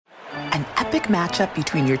An epic matchup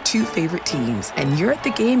between your two favorite teams, and you're at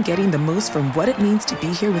the game getting the most from what it means to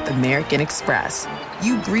be here with American Express.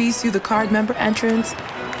 You breeze through the card member entrance,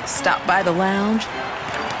 stop by the lounge.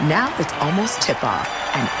 Now it's almost tip-off,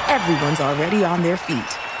 and everyone's already on their feet.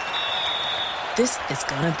 This is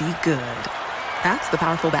gonna be good. That's the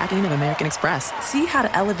powerful backing of American Express. See how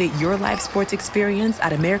to elevate your live sports experience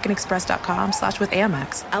at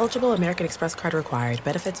americanexpress.com/withAmex. Eligible American Express card required.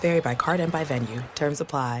 Benefits vary by card and by venue. Terms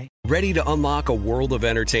apply. Ready to unlock a world of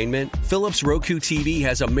entertainment? Philips Roku TV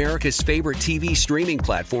has America's favorite TV streaming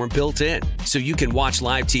platform built in. So you can watch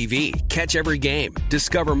live TV, catch every game,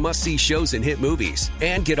 discover must-see shows and hit movies,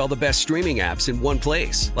 and get all the best streaming apps in one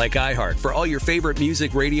place. Like iHeart for all your favorite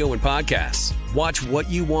music, radio, and podcasts. Watch what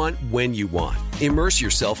you want, when you want. Immerse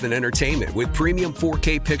yourself in entertainment with premium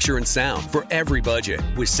 4K picture and sound for every budget,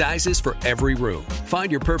 with sizes for every room.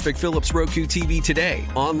 Find your perfect Philips Roku TV today,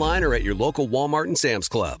 online or at your local Walmart and Sam's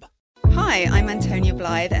Club. Hi, I'm Antonia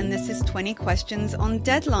Blythe, and this is 20 Questions on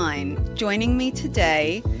Deadline. Joining me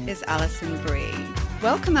today is Alison Brie.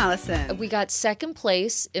 Welcome, Alison. We got second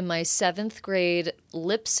place in my 7th grade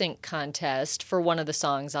lip sync contest for one of the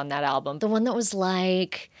songs on that album. The one that was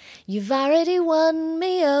like, "You've already won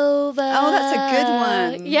me over." Oh, that's a good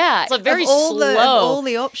one. Yeah. It's like very slow. Of all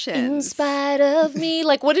the options. In spite of me.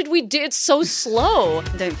 Like, what did we do? It's so slow.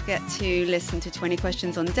 Don't forget to listen to 20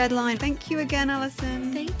 Questions on Deadline. Thank you again,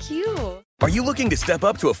 Alison. Thank you. Are you looking to step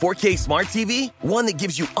up to a 4K smart TV? One that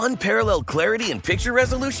gives you unparalleled clarity and picture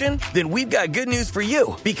resolution? Then we've got good news for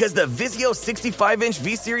you, because the Vizio 65-inch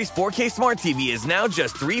V-Series 4K smart TV is now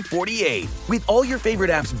just $348. With all your favorite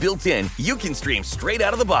apps built in, you can stream straight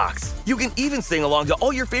out of the box. You can even sing along to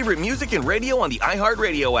all your favorite music and radio on the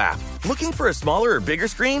iHeartRadio app. Looking for a smaller or bigger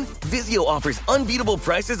screen? Vizio offers unbeatable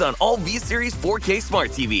prices on all V-Series 4K smart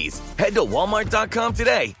TVs. Head to Walmart.com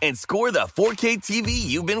today and score the 4K TV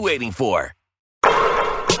you've been waiting for.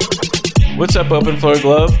 What's up, Open Floor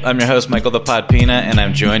Globe? I'm your host, Michael the Pod Pina, and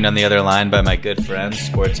I'm joined on the other line by my good friend,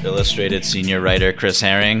 Sports Illustrated senior writer Chris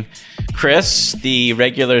Herring. Chris, the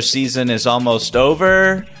regular season is almost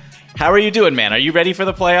over. How are you doing, man? Are you ready for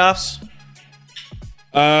the playoffs?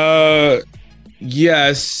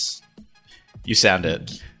 Yes. You sound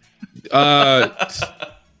it. I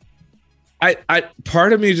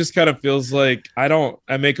part of me just kind of feels like I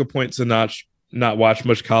make a point to not watch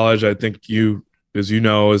much college. I think you,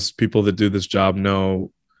 as people that do this job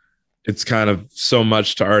know, it's kind of so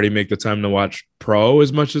much to already make the time to watch pro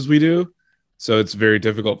as much as we do. So it's very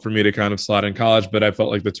difficult for me to kind of slot in college, but I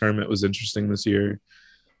felt like the tournament was interesting this year.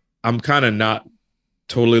 I'm kind of not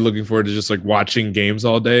totally looking forward to just like watching games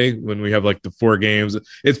all day when we have like the 4 games.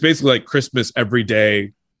 It's basically like Christmas every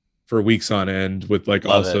day for weeks on end, with like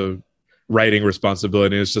writing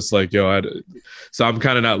responsibility. It's just like, so I'm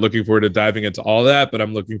kind of not looking forward to diving into all that, but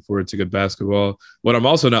I'm looking forward to good basketball. What I'm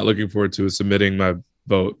also not looking forward to is submitting my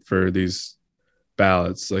vote for these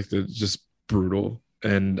ballots. Like, they're just brutal.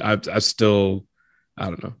 And I don't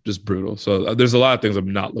know, just brutal. So there's a lot of things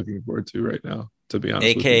I'm not looking forward to right now, to be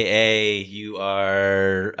honest. AKA, you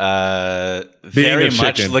are very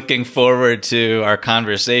much looking forward to our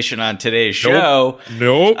conversation on today's show.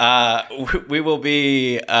 Nope. We will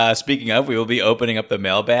be, speaking of, we will be opening up the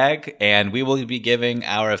mailbag, and we will be giving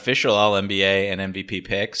our official All-NBA and MVP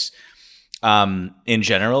picks. In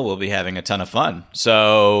general, we'll be having a ton of fun.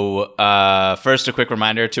 So first, a quick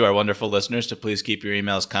reminder to our wonderful listeners to please keep your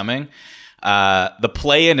emails coming. The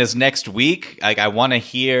play-in is next week. I want to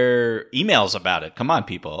hear emails about it. Come on,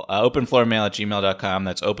 people. Openfloormail@gmail.com.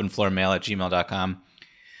 That's openfloormail@gmail.com.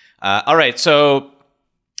 All right. So,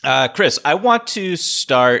 Chris, I want to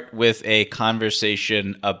start with a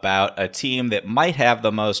conversation about a team that might have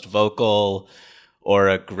the most vocal or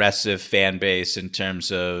aggressive fan base in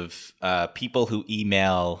terms of people who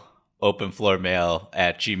email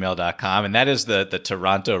openfloormail@gmail.com, and that is the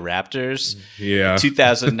Toronto Raptors. Yeah.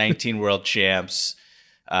 2019 world champs.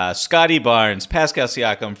 Scotty Barnes, Pascal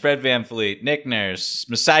Siakam, Fred VanVleet, Nick Nurse,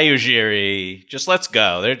 Masai Ujiri. Just let's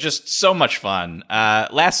go. They're just so much fun.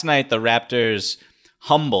 Last night, the Raptors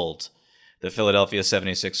humbled the Philadelphia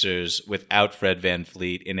 76ers without Fred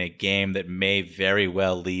VanVleet in a game that may very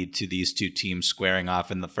well lead to these two teams squaring off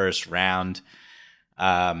in the first round.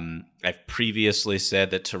 I've previously said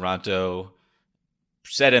that thought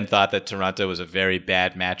that Toronto was a very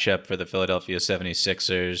bad matchup for the Philadelphia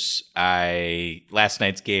 76ers. Last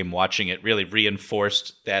night's game, watching it, really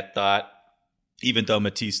reinforced that thought, even though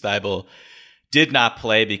Matisse Thybulle did not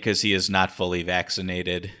play because he is not fully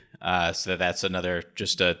vaccinated. So that's another,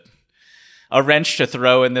 just a a wrench to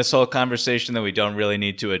throw in this whole conversation that we don't really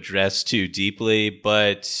need to address too deeply.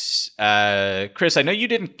 But Chris, I know you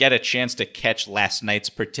didn't get a chance to catch last night's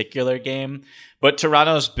particular game, but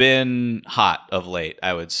Toronto's been hot of late,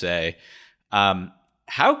 I would say.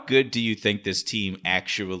 How good do you think this team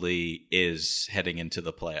actually is heading into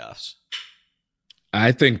the playoffs?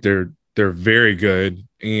 I think they're very good,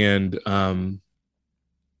 and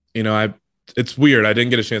it's weird. I didn't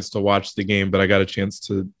get a chance to watch the game, but I got a chance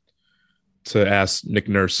to ask Nick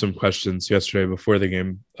Nurse some questions yesterday before the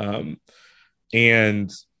game,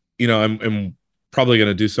 and I'm probably going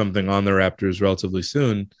to do something on the Raptors relatively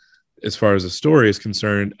soon, as far as the story is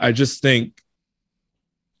concerned. I just think.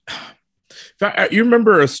 You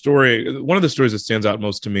remember a story, one of the stories that stands out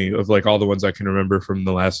most to me of like all the ones I can remember from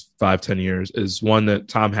the last 5-10 years is one that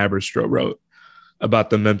Tom Haberstroh wrote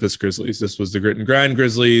about the Memphis Grizzlies. This was the grit and grind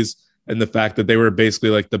Grizzlies and the fact that they were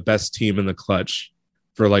basically like the best team in the clutch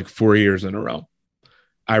for like 4 years in a row.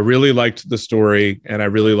 I really liked the story, and I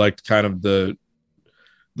really liked kind of the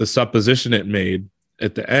supposition it made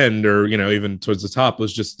at the end, or, even towards the top,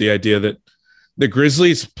 was just the idea that the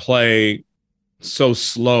Grizzlies play so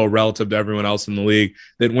slow relative to everyone else in the league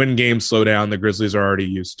that when games slow down, the Grizzlies are already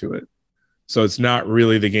used to it. So it's not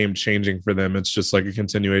really the game changing for them. It's just like a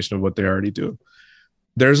continuation of what they already do.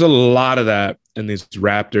 There's a lot of that in these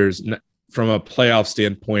Raptors from a playoff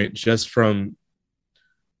standpoint, just from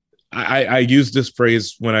I used this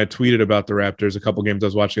phrase when I tweeted about the Raptors a couple games I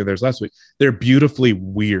was watching theirs last week. They're beautifully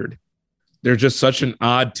weird. They're just such an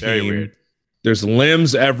odd team. Very weird. There's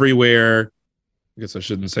limbs everywhere. I guess I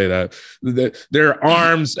shouldn't say that. There are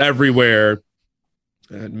arms everywhere.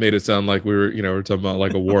 It made it sound like we were talking about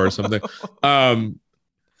like a war or something.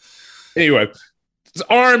 Anyway, it's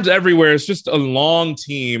arms everywhere. It's just a long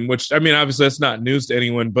team, which, I mean, obviously that's not news to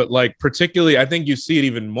anyone, but like particularly, I think you see it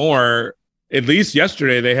even more. At least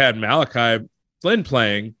yesterday they had Malachi Flynn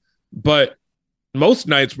playing, but most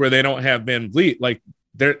nights where they don't have Van Vliet, like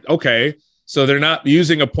they're okay. So they're not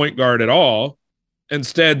using a point guard at all.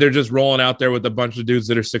 Instead, they're just rolling out there with a bunch of dudes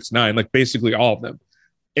that are 6'9", like basically all of them.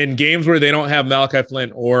 In games where they don't have Malachi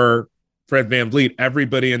Flynn or Fred VanVleet,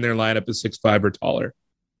 everybody in their lineup is 6'5" or taller.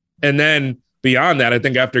 And then beyond that, I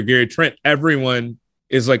think after Gary Trent, everyone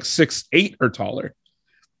is like 6'8" or taller.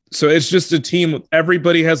 So it's just a team.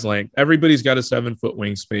 Everybody has length. Everybody's got a 7-foot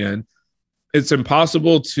wingspan. It's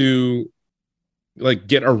impossible to like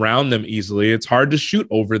get around them easily. It's hard to shoot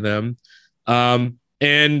over them.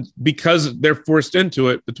 And because they're forced into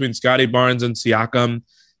it between Scotty Barnes and Siakam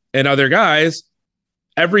and other guys,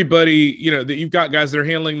 everybody, that you've got guys that are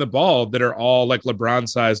handling the ball that are all like LeBron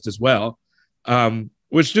sized as well,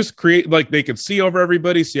 which just create like they could see over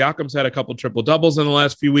everybody. Siakam's had a couple triple doubles in the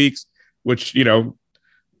last few weeks, which,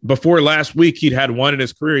 before last week, he'd had one in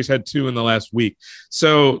his career. He's had two in the last week.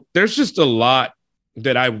 So there's just a lot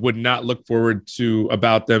that I would not look forward to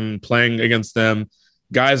about them playing against them.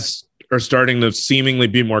 Guys are starting to seemingly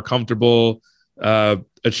be more comfortable.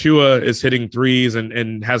 Achua is hitting threes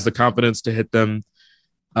and has the confidence to hit them.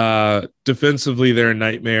 Defensively, they're a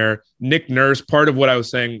nightmare. Nick Nurse, part of what I was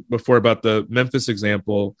saying before about the Memphis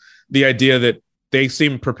example, the idea that they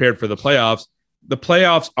seem prepared for the playoffs. The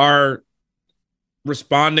playoffs are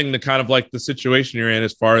responding to kind of like the situation you're in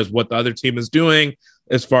as far as what the other team is doing,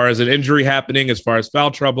 as far as an injury happening, as far as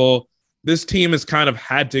foul trouble. This team has kind of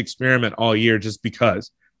had to experiment all year just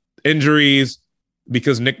because. Injuries,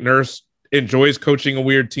 because Nick Nurse enjoys coaching a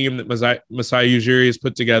weird team that Masai Ujiri has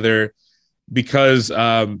put together, because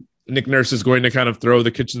Nick Nurse is going to kind of throw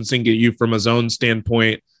the kitchen sink at you from a zone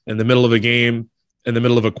standpoint in the middle of a game, in the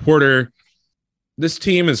middle of a quarter. This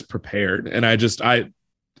team is prepared, and I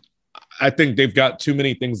think they've got too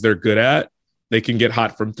many things they're good at. They can get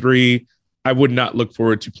hot from three. I would not look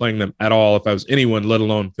forward to playing them at all if I was anyone, let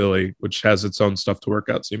alone Philly, which has its own stuff to work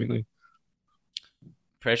out seemingly.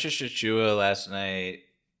 Precious Achiuwa last night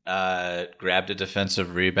grabbed a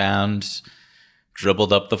defensive rebound,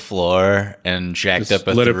 dribbled up the floor, and jacked Just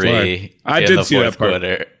up a three. I did see that part.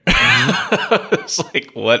 It's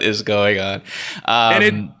like, what is going on? And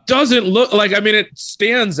it doesn't look like, it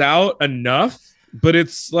stands out enough, but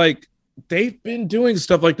it's like they've been doing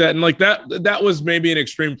stuff like that. And like that was maybe an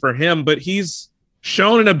extreme for him, but he's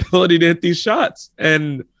shown an ability to hit these shots.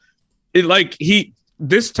 And it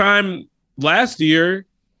this time last year,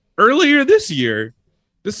 earlier this year,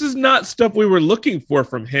 this is not stuff we were looking for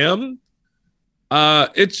from him.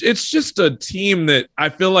 It's just a team that I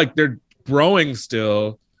feel like they're growing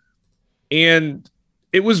still. And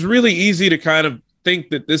it was really easy to kind of think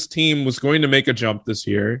that this team was going to make a jump this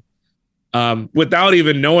year, without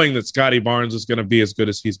even knowing that Scotty Barnes was going to be as good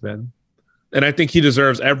as he's been. And I think he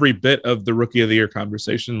deserves every bit of the Rookie of the Year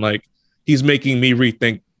conversation. Like, he's making me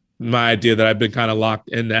rethink my idea that I've been kind of locked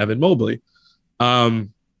into Evan Mobley.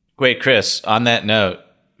 Wait, Chris, on that note,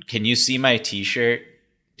 can you see my t-shirt?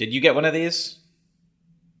 Did you get one of these?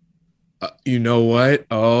 You know what?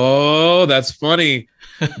 Oh, that's funny.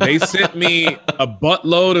 They sent me a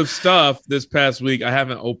buttload of stuff this past week. I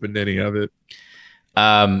haven't opened any of it.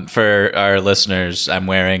 For our listeners, I'm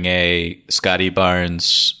wearing a Scotty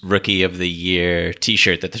Barnes Rookie of the Year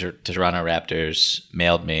t-shirt that the Toronto Raptors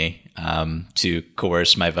mailed me to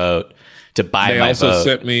coerce my vote, to buy my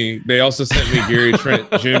vote. They also sent me Gary Trent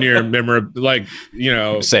Jr.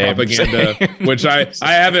 propaganda, which I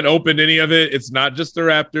haven't opened any of it. It's not just the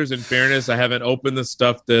Raptors. In fairness, I haven't opened the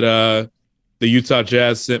stuff that the Utah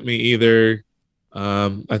Jazz sent me either.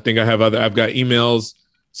 I think I've got emails.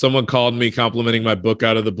 Someone called me complimenting my book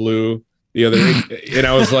out of the blue the other day, and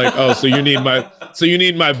I was like, "Oh, so you need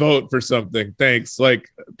my vote for something? Thanks." Like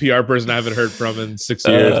PR person I haven't heard from in 6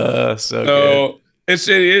 years. So it's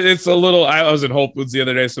a little. I was in Whole Foods the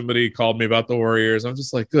other day. Somebody called me about the Warriors. I'm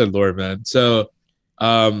just like, good Lord, man. So,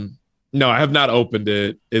 no, I have not opened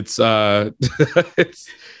it. It's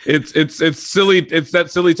it's silly. It's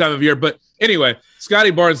that silly time of year. But anyway,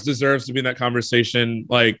 Scotty Barnes deserves to be in that conversation.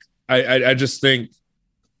 Like I just think.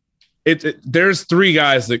 There's three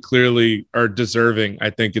guys that clearly are deserving, I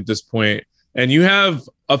think, at this point. And you have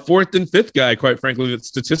a fourth and fifth guy, quite frankly, that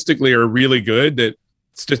statistically are really good. That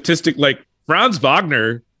like Franz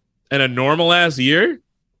Wagner in a normal ass year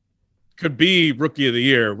could be Rookie of the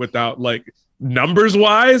Year without, like, numbers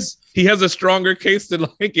wise, he has a stronger case than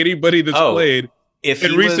like anybody that's played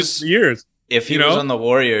in recent years. If he was on the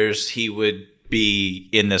Warriors, he would be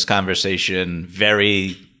in this conversation.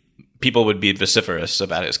 People would be vociferous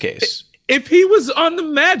about his case. If he was on the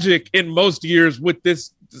Magic in most years with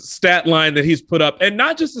this stat line that he's put up, and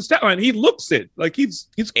not just the stat line, he looks it like he's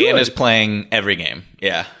good. And is playing every game.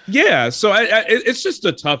 Yeah. Yeah. So it's just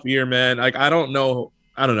a tough year, man. Like, I don't know.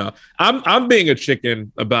 I'm being a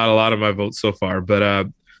chicken about a lot of my votes so far, but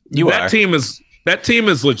that team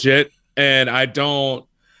is legit, and I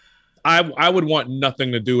would want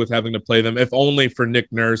nothing to do with having to play them, if only for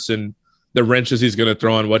Nick Nurse and the wrenches he's going to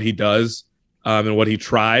throw on what he does and what he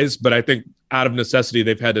tries. But I think out of necessity,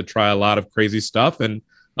 they've had to try a lot of crazy stuff, and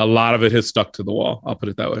a lot of it has stuck to the wall. I'll put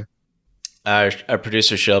it that way. Our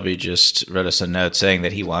producer Shelby just wrote us a note saying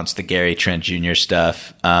that he wants the Gary Trent Jr.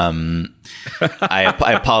 stuff. I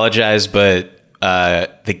apologize, but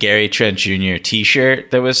the Gary Trent Jr.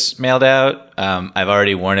 t-shirt that was mailed out, I've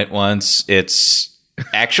already worn it once. It's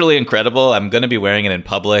actually incredible. I'm going to be wearing it in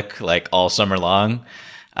public like all summer long.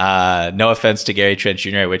 No offense to Gary Trent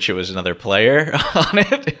Jr. I wish it was another player on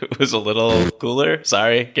it. It was a little cooler.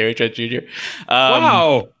 Sorry, Gary Trent Jr.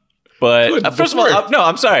 Wow. But first of all, no,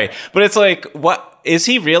 I'm sorry. But it's like, what is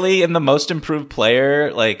he really in the most improved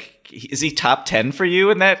player? Like, is he top 10 for you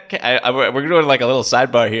in that? We're doing like a little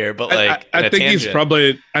sidebar here, but like, I think he's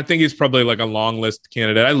probably like a long list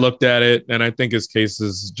candidate. I looked at it, and I think his case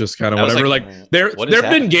is just kind of whatever. Like there have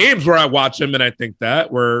been games where I watch him, and I think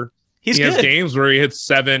that where. He has games where he hits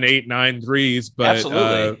 7, 8, 9 threes, but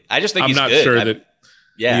absolutely. I just think I'm not sure that.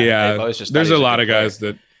 Yeah. There's a lot of guys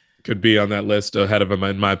that could be on that list ahead of him,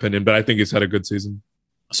 in my opinion. But I think he's had a good season.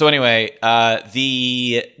 So anyway,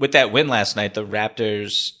 with that win last night, the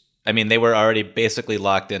Raptors. I mean, they were already basically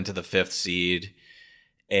locked into the 5th seed,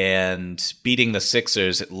 and beating the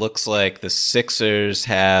Sixers. It looks like the Sixers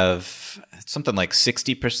have something like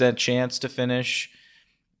 60% chance to finish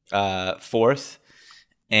 4th.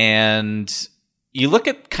 And you look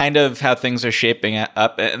at kind of how things are shaping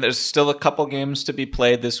up, and there's still a couple games to be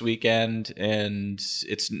played this weekend, and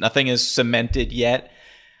nothing is cemented yet.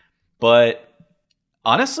 But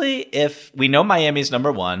honestly, if we know Miami's number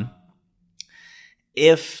 1,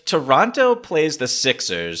 if Toronto plays the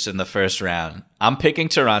Sixers in the first round, I'm picking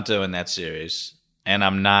Toronto in that series. And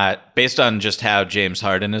I'm not, based on just how James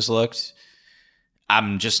Harden has looked,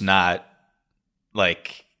 I'm just not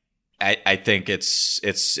like... I think it's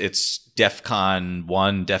DEFCON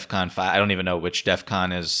 1, DEFCON 5. I don't even know which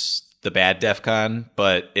DEFCON is the bad DEFCON,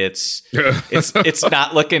 but it's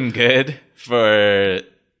not looking good for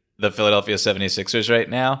the Philadelphia 76ers right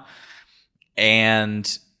now.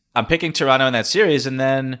 And I'm picking Toronto in that series, and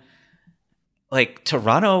then like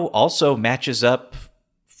Toronto also matches up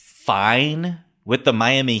fine with the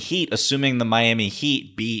Miami Heat, assuming the Miami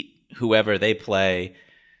Heat beat whoever they play,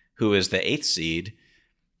 who is the 8th seed.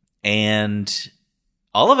 And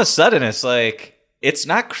all of a sudden, it's like, it's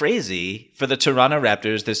not crazy for the Toronto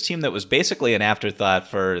Raptors, this team that was basically an afterthought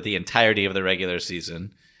for the entirety of the regular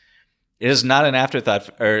season. It is not an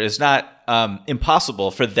afterthought, or it's not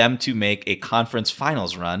impossible for them to make a conference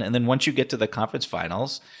finals run. And then once you get to the conference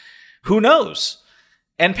finals, Who knows?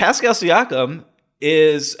 And Pascal Siakam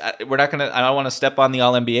is, I don't want to step on the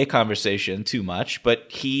All-NBA conversation too much, but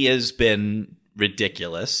he has been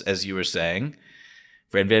ridiculous, as you were saying.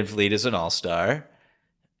 Fred VanVleet is an all-star.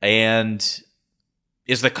 And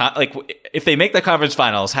is if they make the conference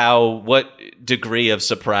finals, what degree of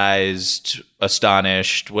surprised,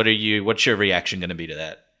 astonished, what's your reaction going to be to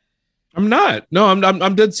that? I'm not. No,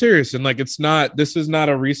 I'm dead serious. And this is not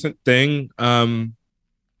a recent thing.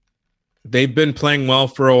 They've been playing well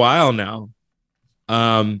for a while now.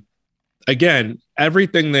 Again,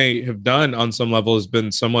 everything they have done on some level has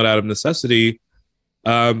been somewhat out of necessity,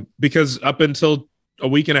 because up until a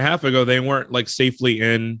week and a half ago, they weren't safely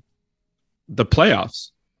in the playoffs.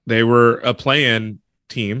 They were a play-in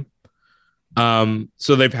team.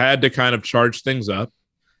 So they've had to kind of charge things up,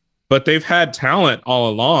 but they've had talent all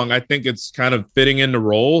along. I think it's kind of fitting into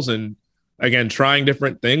roles and, again, trying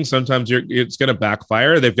different things. Sometimes it's going to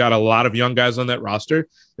backfire. They've got a lot of young guys on that roster.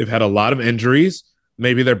 They've had a lot of injuries.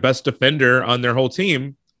 Maybe their best defender on their whole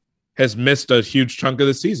team has missed a huge chunk of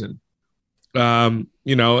the season. And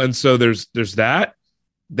so there's that.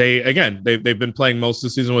 They've been playing most of the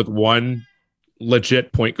season with one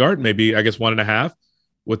legit point guard, maybe I guess 1.5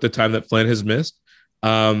 with the time that Flynn has missed.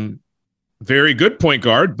 Very good point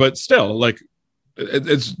guard, but still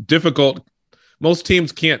it's difficult. Most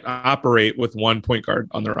teams can't operate with one point guard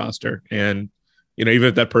on their roster. And, even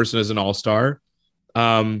if that person is an all-star,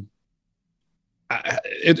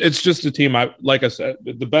 it's just a team. Like I said,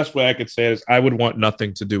 the best way I could say it is I would want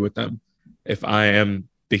nothing to do with them. If I am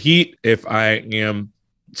the Heat, if I am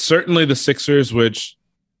certainly the Sixers, which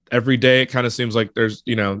every day it kind of seems like there's,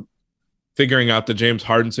 figuring out the James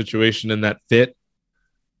Harden situation and that fit,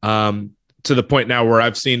 to the point now where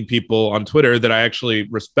I've seen people on Twitter that I actually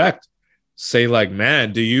respect say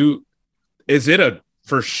man, is it a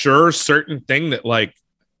for sure certain thing that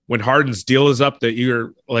when Harden's deal is up that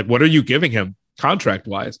you're what are you giving him contract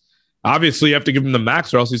wise? Obviously you have to give him the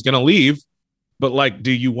max or else he's going to leave. But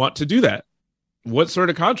do you want to do that? What sort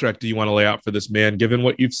of contract do you want to lay out for this man, given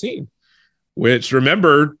what you've seen? Which,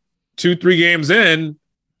 remember, 2-3 games in,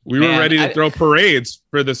 we were ready to throw parades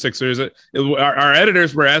for the Sixers. Our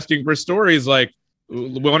editors were asking for stories we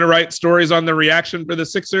want to write stories on the reaction for the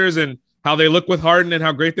Sixers and how they look with Harden and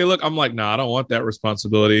how great they look. I'm I don't want that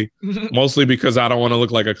responsibility, mostly because I don't want to look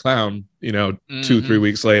like a clown, 2-3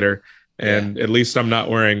 weeks later. And at least I'm not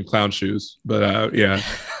wearing clown shoes. But, yeah.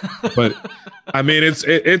 But, I mean,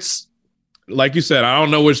 it's like you said, I don't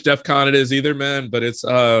know which DEFCON it is either, man. But it's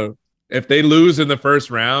if they lose in the first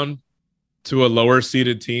round to a lower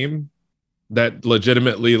seeded team that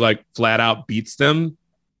legitimately flat out beats them,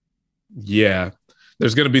 yeah,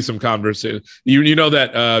 there's going to be some conversation. You know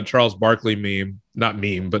that Charles Barkley meme, not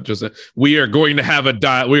meme, but just we are going to have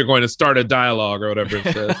we are going to start a dialogue or whatever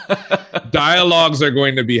it says. Dialogues are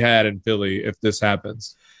going to be had in Philly if this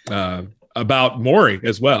happens, about Morey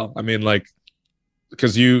as well. I mean,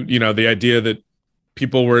 because the idea that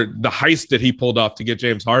people were the heist that he pulled off to get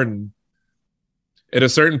James Harden. At a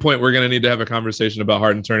certain point, we're going to need to have a conversation about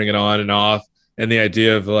Harden turning it on and off, and the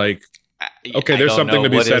idea of okay, there's something to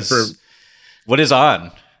be said for what is on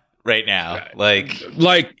right now.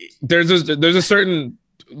 There's a certain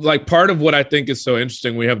part of what I think is so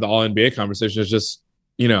interesting. We have the All NBA conversation is just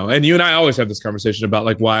and you and I always have this conversation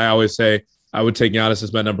about why I always say I would take Giannis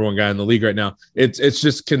as my number one guy in the league right now. It's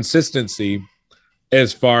just consistency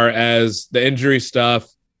as far as the injury stuff.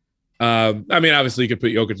 I mean, obviously you could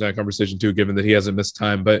put Jokic in that conversation too, given that he hasn't missed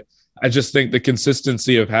time, but I just think the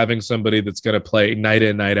consistency of having somebody that's going to play night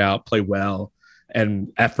in, night out, play well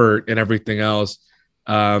and effort and everything else.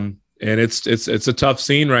 And it's a tough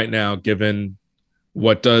scene right now, given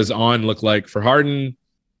what does on look like for Harden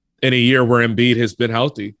in a year where Embiid has been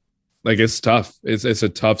healthy. It's tough. It's a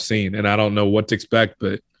tough scene, and I don't know what to expect,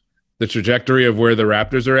 but the trajectory of where the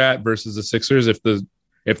Raptors are at versus the Sixers,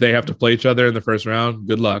 if they have to play each other in the first round,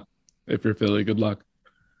 good luck. If you're Philly, good luck.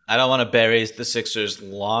 I don't want to bury the Sixers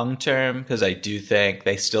long term because I do think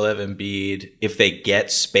they still have Embiid. If they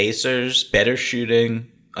get spacers, better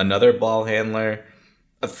shooting, another ball handler,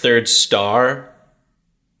 a third star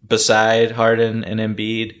beside Harden and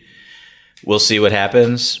Embiid, we'll see what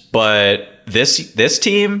happens. But this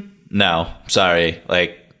team, no, sorry,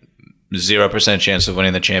 0% chance of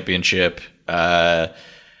winning the championship.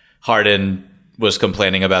 Harden was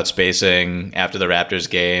complaining about spacing after the Raptors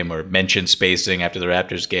game, or mentioned spacing after the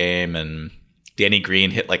Raptors game, and Danny Green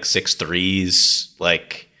hit 6 threes.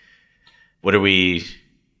 What are we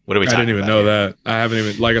talking about? I didn't even know that. I haven't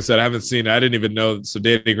even, like I said, I haven't seen it. I didn't even know. So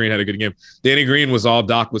Danny Green had a good game. Danny Green was all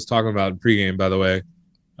Doc was talking about in pregame, by the way,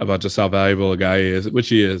 about just how valuable a guy he is, which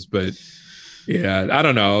he is. But Yeah, I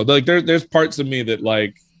don't know. Like there's parts of me that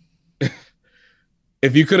like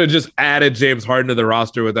if you could have just added James Harden to the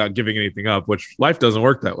roster without giving anything up, which life doesn't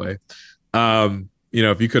work that way.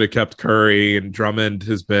 If you could have kept Curry, and Drummond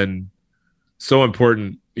has been so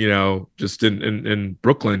important, just in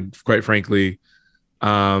Brooklyn, quite frankly.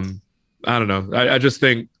 I don't know. I just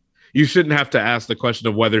think you shouldn't have to ask the question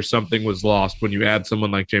of whether something was lost when you add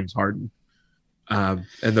someone like James Harden. And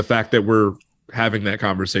the fact that we're having that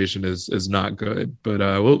conversation is not good. But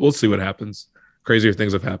we'll see what happens. Crazier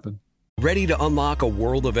things have happened. Ready to unlock a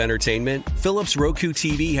world of entertainment? Philips Roku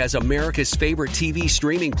TV has America's favorite TV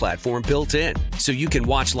streaming platform built in, so you can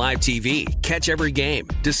watch live TV, catch every game,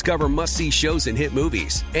 discover must-see shows and hit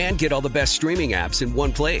movies, and get all the best streaming apps in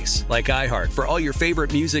one place, like iHeart for all your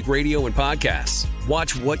favorite music, radio, and podcasts.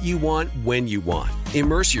 Watch what you want, when you want.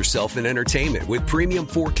 Immerse yourself in entertainment with premium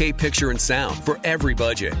 4K picture and sound for every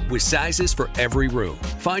budget, with sizes for every room.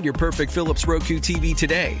 Find your perfect Philips Roku TV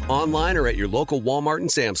today, online or at your local Walmart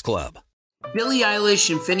and Sam's Club. Billie Eilish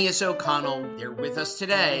and Phineas O'Connell, they're with us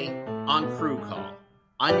today on Crew Call.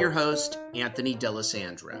 I'm your host, Anthony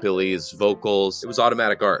D'Alessandro. Billie's vocals, it was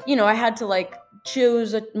automatic art. I had to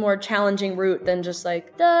choose a more challenging route than just da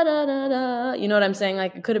da da da. You know what I'm saying?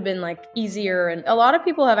 It could have been easier. And a lot of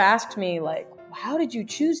people have asked me how did you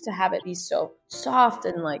choose to have it be so soft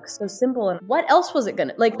and so simple? And what else was it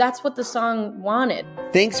gonna that's what the song wanted.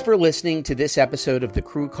 Thanks for listening to this episode of the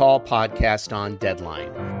Crew Call podcast on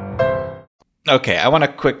Deadline. Okay, I want to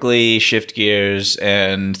quickly shift gears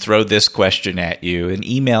and throw this question at you. An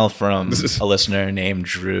email from a listener named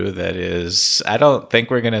Drew that is, I don't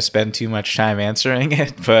think we're going to spend too much time answering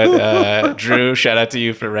it, but Drew, shout out to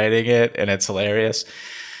you for writing it, and it's hilarious.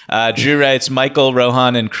 Drew writes, Michael,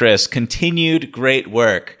 Rohan, and Chris, continued great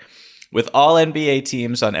work. With all NBA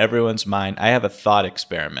teams on everyone's mind, I have a thought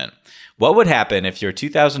experiment. What would happen if your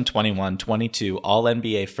 2021-22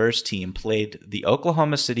 All-NBA first team played the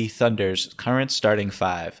Oklahoma City Thunder's current starting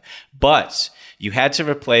five, but you had to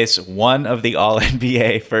replace one of the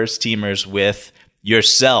All-NBA first teamers with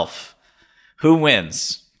yourself? Who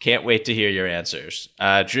wins? Can't wait to hear your answers.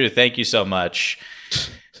 Drew, thank you so much.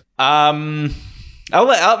 I'm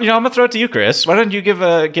gonna throw it to you, Chris. Why don't you give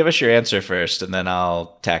us your answer first, and then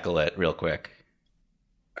I'll tackle it real quick.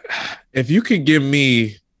 If you could give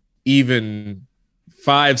me even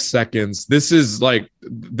 5 seconds,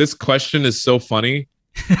 this question is so funny,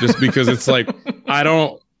 just because it's I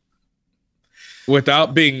don't,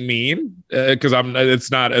 without being mean, because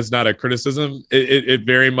it's not a criticism. It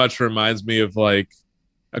very much reminds me of a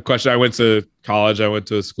question. I went to college. I went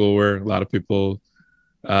to a school where a lot of people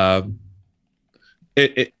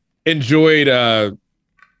enjoyed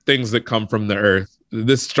things that come from the earth.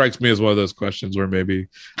 This strikes me as one of those questions where maybe,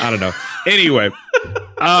 I don't know. Anyway,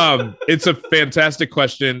 it's a fantastic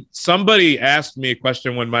question. Somebody asked me a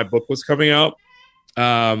question when my book was coming out.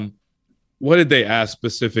 What did they ask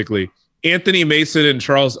specifically? Anthony Mason and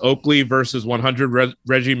Charles Oakley versus 100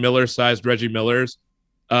 Reggie Miller-sized Reggie Millers.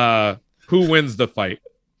 Who wins the fight?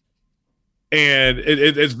 And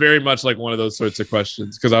it's very much like one of those sorts of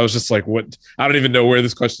questions, because I was just what? I don't even know where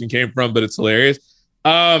this question came from, but it's hilarious.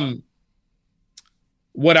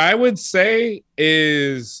 What I would say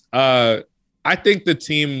is I think the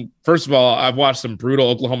team, first of all, I've watched some brutal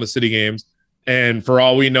Oklahoma City games, and for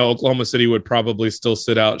all we know, Oklahoma City would probably still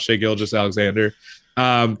sit out Shai Gilgeous-Alexander.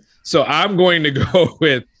 So I'm going to go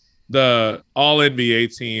with the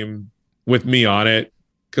All-NBA team with me on it,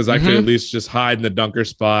 because I could at least just hide in the dunker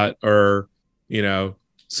spot or,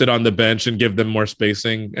 sit on the bench and give them more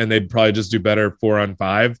spacing, and they'd probably just do better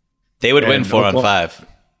 4-on-5. They would win 4-on-5.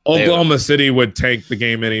 Oklahoma City would tank the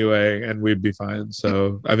game anyway, and we'd be fine.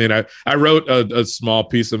 So, I wrote a small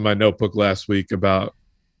piece in my notebook last week about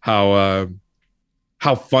how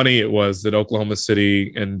funny it was that Oklahoma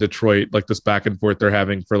City and Detroit, this back and forth they're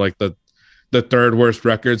having for the third worst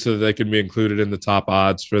record, so that they can be included in the top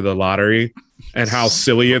odds for the lottery, and how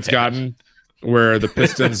silly it's gotten, where the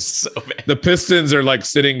Pistons, the Pistons are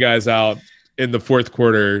sitting guys out in the fourth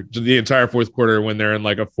quarter, the entire fourth quarter, when they're in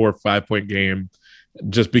a 4 or 5 point game,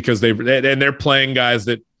 just because they're playing guys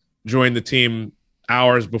that joined the team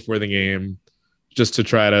hours before the game, just to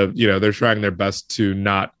try to, they're trying their best to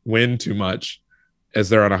not win too much as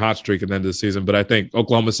they're on a hot streak at the end of the season. But I think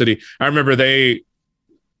Oklahoma City, I remember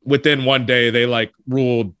within one day, they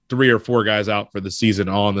ruled 3 or 4 guys out for the season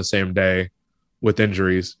all on the same day with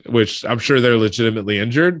injuries, which I'm sure they're legitimately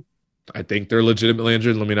injured. I think they're legitimately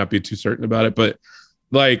injured. Let me not be too certain about it. But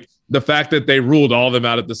the fact that they ruled all of them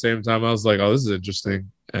out at the same time, I was like, oh, this is interesting.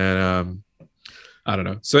 And I don't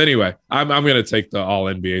know. So anyway, I'm going to take the all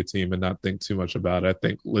NBA team and not think too much about it. I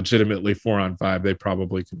think legitimately 4-on-5, they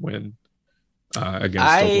probably could win.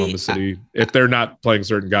 against Oklahoma City if they're not playing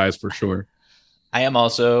certain guys for sure. I am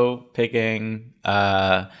also picking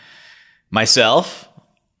myself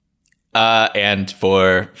and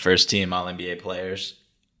for first team All-NBA players.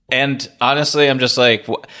 And honestly, I'm just like,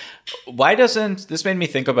 why doesn't this made me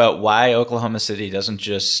think about why Oklahoma City doesn't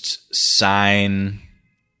just sign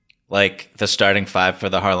like the starting five for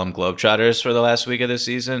the Harlem Globetrotters for the last week of the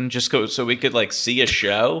season, just so we could like see a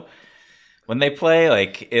show when they play.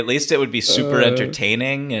 Like at least it would be super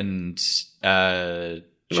entertaining and just.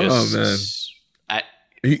 Oh man,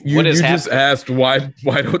 you just asked why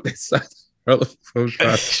don't they sign Harlem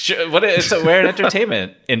Globetrotters? We're an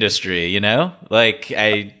entertainment industry, you know. Like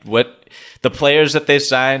the players that they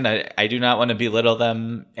signed, I do not want to belittle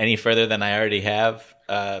them any further than I already have,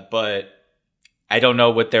 but I don't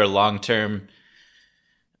know what their long-term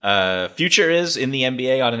future is in the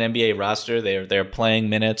NBA on an NBA roster. They're playing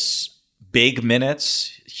minutes, big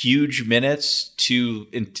minutes, huge minutes to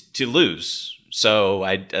lose. So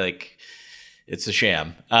I like it's a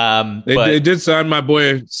sham. They did sign my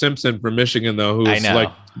boy Simpson from Michigan though, who's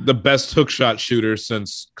like the best hook shot shooter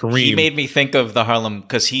since Kareem. He made me think of the Harlem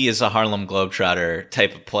because he is a Harlem Globetrotter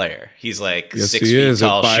type of player. He's like 6 feet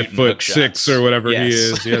tall, 5'6" or whatever he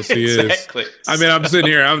is. Yes, he exactly. is. I mean, I'm sitting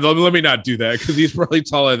here. Let me not do that because he's probably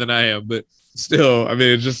taller than I am. But still, I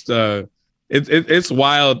mean, it's just it's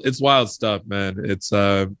wild. It's wild stuff, man.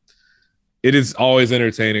 It is always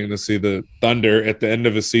entertaining to see the Thunder at the end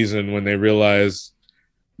of a season when they realize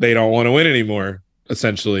they don't want to win anymore.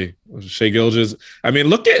 Essentially, Shai Gilgeous. I mean,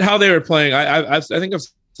 look at how they were playing. I think I've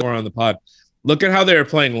said more on the pod. Look at how they were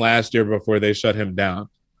playing last year before they shut him down.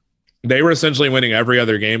 They were essentially winning every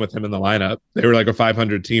other game with him in the lineup. They were like a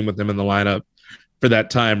 500 team with him in the lineup for that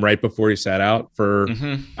time right before he sat out for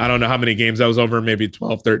I don't know how many games that was over, maybe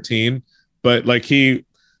 12, 13. But like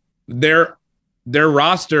their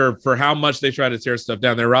roster, for how much they try to tear stuff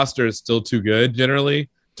down, their roster is still too good generally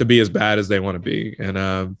to be as bad as they want to be.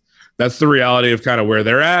 And that's the reality of kind of where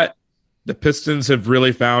they're at. The Pistons have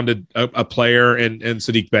really found a player in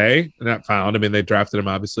Sadiq Bey. Not found. I mean, they drafted him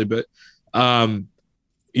obviously, but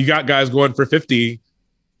you got guys going for 50.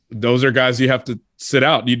 Those are guys you have to sit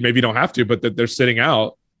out. You maybe don't have to, but they're sitting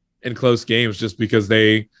out in close games just because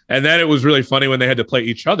and then it was really funny when they had to play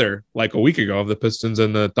each other like a week ago of the Pistons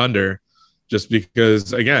and the Thunder, just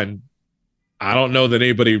because, again, I don't know that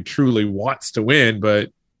anybody truly wants to win,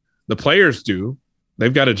 but the players do.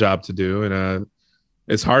 They've got a job to do, and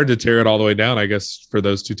it's hard to tear it all the way down, I guess, for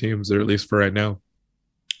those two teams, or at least for right now.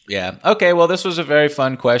 Yeah. Okay, well, this was a very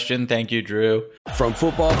fun question. Thank you, Drew. From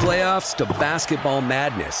football playoffs to basketball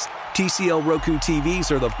madness, TCL Roku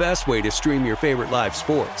TVs are the best way to stream your favorite live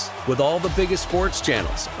sports. With all the biggest sports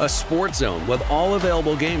channels, a sports zone with all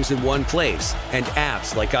available games in one place, and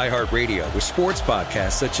apps like iHeartRadio with sports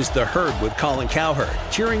podcasts such as The Herd with Colin Cowherd.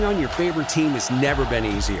 Cheering on your favorite team has never been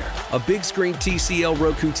easier. A big screen TCL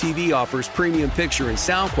Roku TV offers premium picture and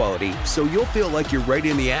sound quality, so you'll feel like you're right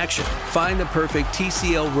in the action. Find the perfect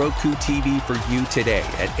TCL Roku TV for you today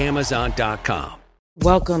at Amazon.com.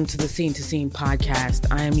 Welcome to the Scene to Scene podcast.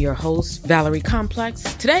 I am your host, Valerie Complex.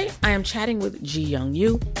 Today, I am chatting with Ji Young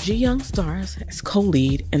Yu. Ji Young stars as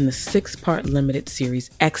co-lead in the 6-part limited series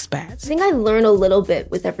Expats. I think I learn a little bit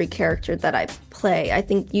with every character that I play. I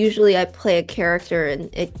think usually I play a character and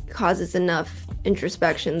it causes enough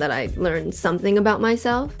introspection that I learn something about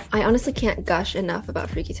myself. I honestly can't gush enough about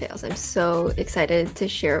Freaky Tales. I'm so excited to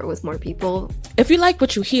share it with more people. If you like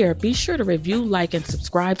what you hear, be sure to review, like, and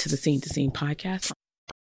subscribe to the Scene to Scene podcast.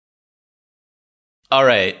 All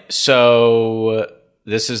right, so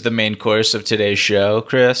this is the main course of today's show,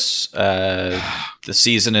 Chris. The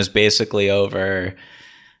season is basically over.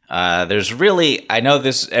 There's really, I know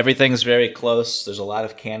everything's very close. There's a lot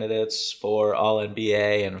of candidates for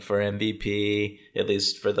All-NBA and for MVP, at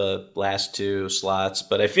least for the last two slots.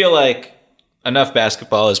 But I feel like enough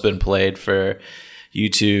basketball has been played for you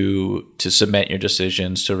to cement your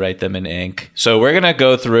decisions, to write them in ink. So we're going to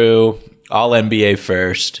go through All-NBA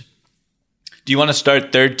first. Do you want to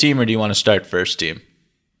start third team or do you want to start first team?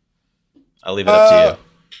 I'll leave it up to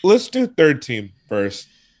you. Let's do third team first.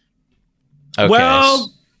 Okay.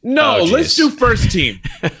 Well, no, let's do first team.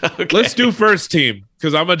 Okay. Let's do first team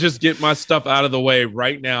because I'm going to just get my stuff out of the way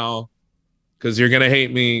right now because you're going to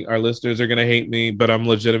hate me. Our listeners are going to hate me, but I'm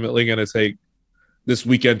legitimately going to take this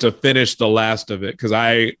weekend to finish the last of it because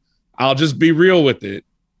I'll just be real with it.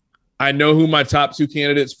 I know who my top two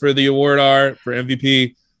candidates for the award are for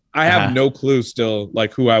MVP. I have no clue still,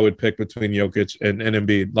 like who I would pick between Jokic and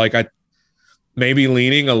Embiid. Like I maybe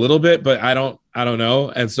leaning a little bit, but I don't know.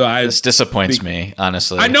 And so this disappoints me,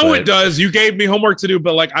 honestly. I know it does. You gave me homework to do,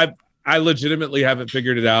 but like I legitimately haven't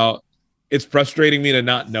figured it out. it's frustrating me to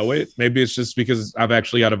not know it. Maybe it's just because I've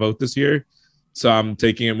actually got a vote this year, so I'm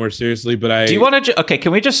taking it more seriously. But do you want to? Okay,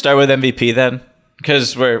 can we just start with MVP then?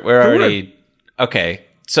 Because we're already okay.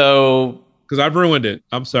 So because I've ruined it.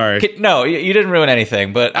 I'm sorry. No, you didn't ruin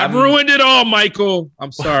anything. But I've ruined it all, Michael.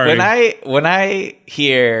 I'm sorry. When I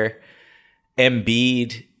hear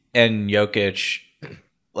Embiid and Jokic,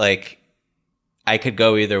 like, I could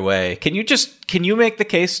go either way. Can you make the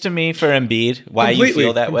case to me for Embiid why you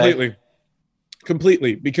feel that way?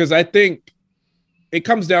 Completely, because I think it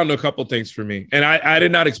comes down to a couple things for me. And I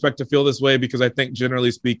did not expect to feel this way because I think,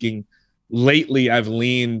 generally speaking, lately I've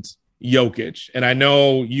leaned Jokic. And I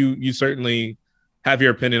know you certainly have your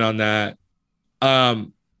opinion on that.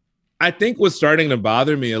 I think what's starting to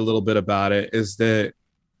bother me a little bit about it is that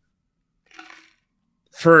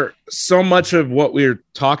for so much of what we're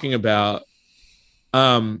talking about,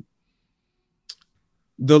 the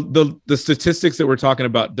statistics that we're talking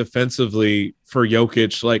about defensively for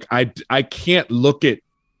Jokic, like I can't look at,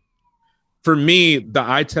 for me, the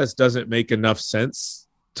eye test doesn't make enough sense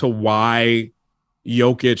to why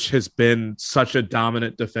Jokic has been such a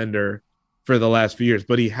dominant defender for the last few years,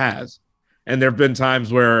 but he has. And there have been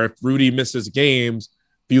times where if Rudy misses games,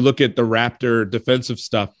 if you look at the Raptor defensive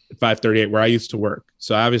stuff at 538, where I used to work,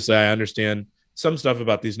 so obviously I understand some stuff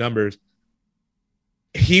about these numbers,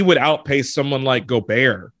 he would outpace someone like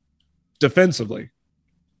Gobert defensively.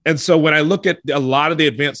 And so when I look at a lot of the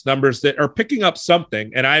advanced numbers that are picking up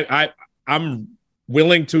something, and I'm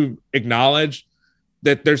willing to acknowledge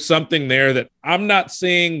that there's something there that I'm not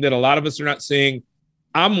seeing, that a lot of us are not seeing.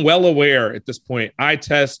 I'm well aware at this point, eye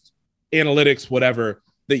test, analytics, whatever,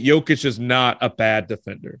 that Jokic is not a bad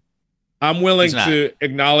defender. I'm willing to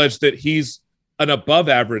acknowledge that he's an above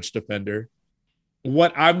average defender.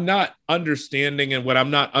 What I'm not understanding and what I'm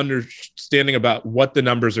not understanding about what the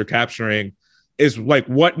numbers are capturing is like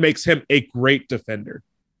what makes him a great defender,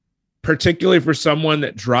 particularly for someone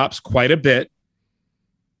that drops quite a bit,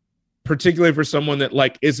 particularly for someone that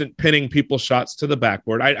like isn't pinning people's shots to the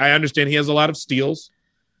backboard. I understand he has a lot of steals.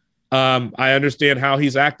 I understand how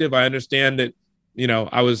he's active. I understand that, you know,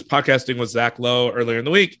 I was podcasting with Zach Lowe earlier in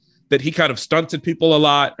the week that he kind of stunted people a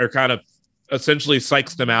lot, or kind of essentially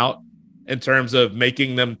psychs them out in terms of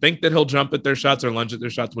making them think that he'll jump at their shots or lunge at their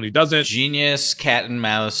shots when he doesn't. Genius, cat and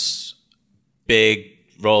mouse, big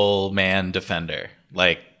roll man defender.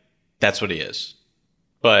 Like, that's what he is.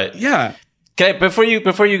 But yeah. Okay, before you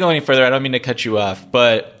go any further, I don't mean to cut you off,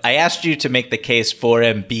 but I asked you to make the case for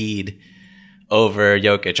Embiid over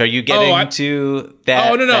Jokic. Are you getting to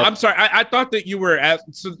that? Oh, no. I'm sorry. I thought that you were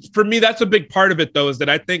so for me, that's a big part of it, though, is that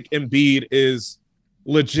I think Embiid is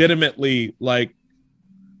legitimately like,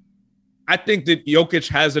 I think that Jokic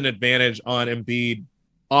has an advantage on Embiid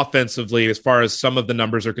offensively as far as some of the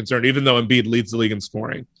numbers are concerned, even though Embiid leads the league in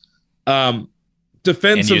scoring.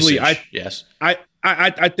 Defensively, I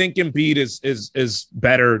think Embiid is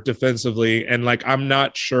better defensively, and like I'm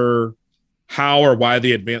not sure how or why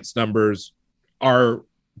the advanced numbers are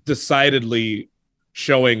decidedly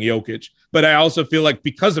showing Jokic. But I also feel like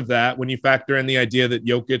because of that, when you factor in the idea that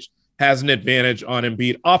Jokic has an advantage on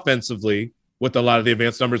Embiid offensively with a lot of the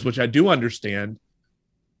advanced numbers, which I do understand,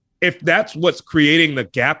 if that's what's creating the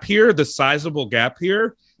gap here, the sizable gap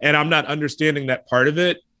here, and I'm not understanding that part of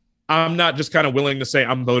it, I'm not just kind of willing to say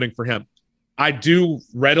I'm voting for him. I do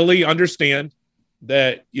readily understand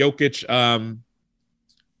that Jokic,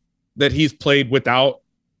 that he's played without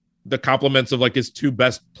the compliments of like his two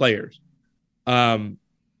best players.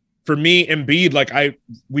 For me, Embiid, like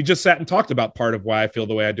we just sat and talked about part of why I feel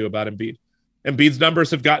the way I do about Embiid. Embiid's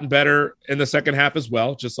numbers have gotten better in the second half as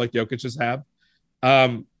well, just like Jokic's have.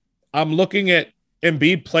 I'm looking at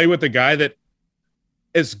Embiid play with a guy that,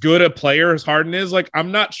 as good a player as Harden is, like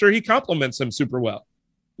I'm not sure he complements him super well.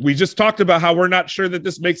 We just talked about how we're not sure that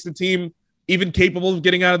this makes the team even capable of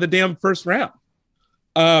getting out of the damn first round.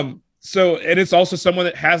 So, and it's also someone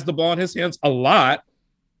that has the ball in his hands a lot,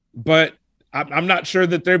 but I'm not sure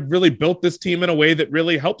that they've really built this team in a way that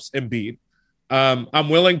really helps Embiid. I'm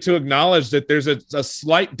willing to acknowledge that there's a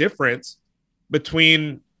slight difference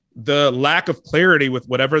between the lack of clarity with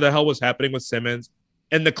whatever the hell was happening with Simmons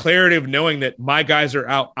and the clarity of knowing that my guys are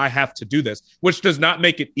out, I have to do this, which does not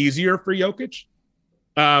make it easier for Jokic.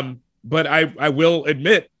 But I will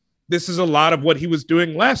admit, this is a lot of what he was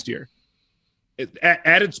doing last year.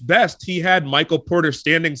 At its best, he had Michael Porter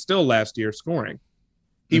standing still last year scoring.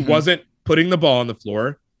 He wasn't putting the ball on the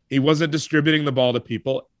floor. He wasn't distributing the ball to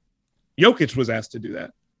people. Jokic was asked to do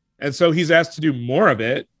that. And so he's asked to do more of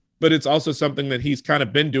it, but it's also something that he's kind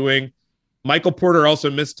of been doing. Michael Porter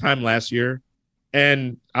also missed time last year,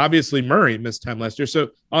 and obviously Murray missed time last year. So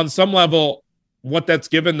on some level, what that's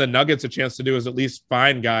given the Nuggets a chance to do is at least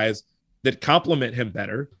find guys that complement him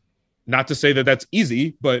better. Not to say that that's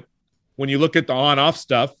easy, but when you look at the on-off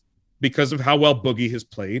stuff, because of how well Boogie has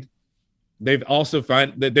played, they've also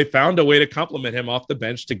found a way to complement him off the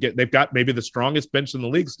bench they've got maybe the strongest bench in the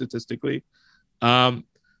league statistically. So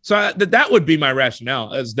that would be my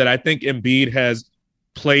rationale, is that I think Embiid has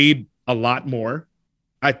played a lot more.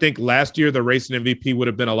 I think last year the race in MVP would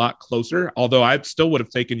have been a lot closer, although I still would have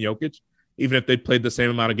taken Jokic, even if they played the same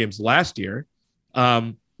amount of games last year.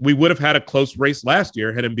 We would have had a close race last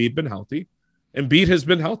year had Embiid been healthy. Embiid has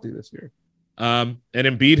been healthy this year. And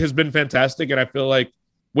Embiid has been fantastic. And I feel like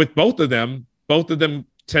with both of them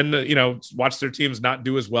tend to, watch their teams not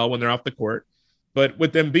do as well when they're off the court. But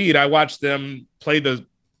with Embiid, I watched them play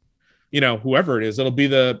whoever it is, it'll be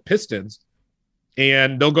the Pistons.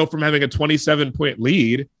 And they'll go from having a 27-point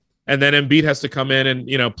lead, and then Embiid has to come in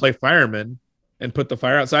and, play fireman and put the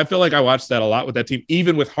fire out. So I feel like I watched that a lot with that team,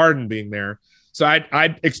 even with Harden being there. So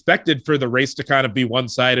I expected for the race to kind of be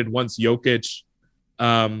one-sided once Jokic,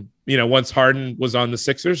 once Harden was on the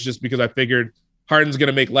Sixers, just because I figured Harden's going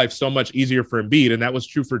to make life so much easier for Embiid. And that was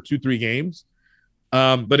true for 2-3 games.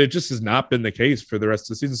 But it just has not been the case for the rest of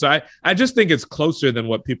the season. So I just think it's closer than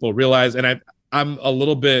what people realize. And I'm a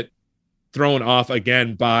little bit thrown off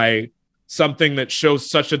again by something that shows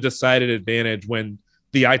such a decided advantage when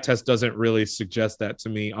the eye test doesn't really suggest that to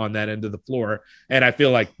me on that end of the floor. And I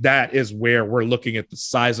feel like that is where we're looking at the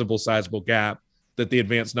sizable gap that the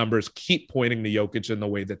advanced numbers keep pointing to Jokic in the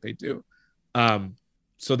way that they do.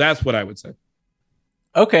 So that's what I would say.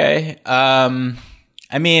 Okay. I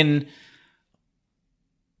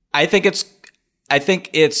think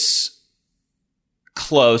it's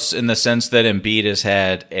close in the sense that Embiid has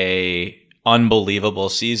had a unbelievable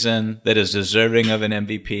season that is deserving of an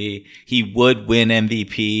MVP. He would win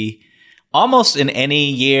MVP almost in any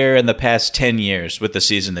year in the past 10 years with the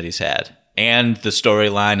season that he's had and the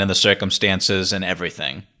storyline and the circumstances and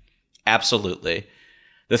everything. Absolutely.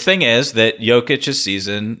 The thing is that Jokic's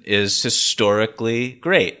season is historically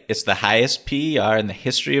great. It's the highest PER in the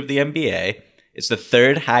history of the NBA. It's the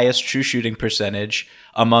third highest true shooting percentage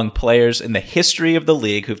among players in the history of the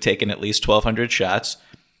league who've taken at least 1,200 shots.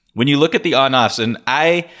 When you look at the on-offs, and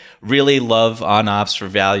I really love on-offs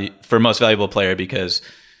for most valuable player because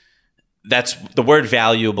that's the word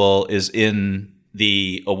valuable is in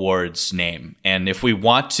the award's name. And if we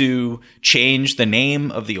want to change the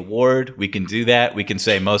name of the award, we can do that. We can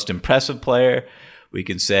say most impressive player. We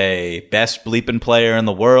can say best bleeping player in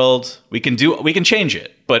the world. We can change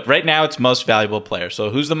it. But right now it's most valuable player. So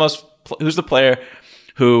who's the player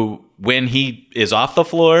who, when he is off the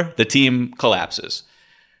floor, the team collapses?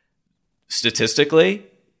 Statistically,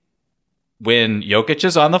 when Jokic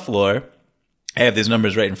is on the floor, I have these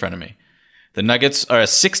numbers right in front of me. The Nuggets are a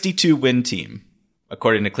 62-win team,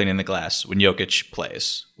 according to Cleaning the Glass, when Jokic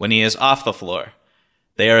plays. When he is off the floor,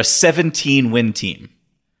 they are a 17-win team.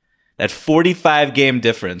 That 45-game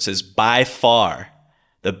difference is by far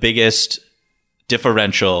the biggest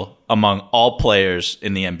differential among all players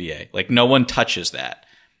in the NBA. Like, no one touches that.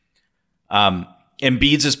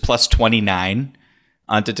 Embiid's is plus 29.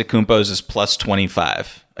 Antetokounmpo's is plus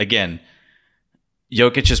 25. Again,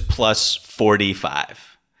 Jokic is plus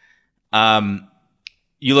 45.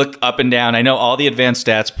 You look up and down. I know all the advanced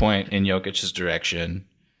stats point in Jokic's direction.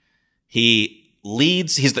 He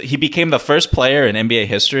leads. He became the first player in NBA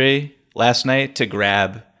history last night to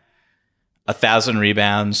grab 1,000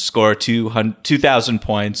 rebounds, score 2,000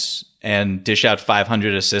 points, and dish out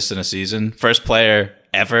 500 assists in a season. First player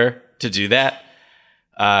ever to do that.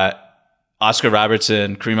 Oscar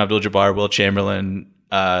Robertson, Kareem Abdul-Jabbar, Wilt Chamberlain,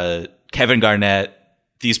 Kevin Garnett.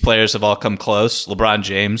 These players have all come close. LeBron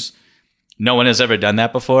James. No one has ever done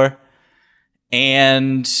that before.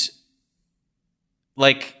 And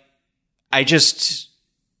like, I don't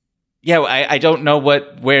know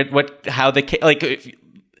how the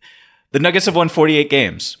Nuggets have won 48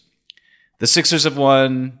 games. The Sixers have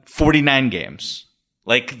won 49 games.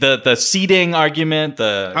 Like the seeding argument,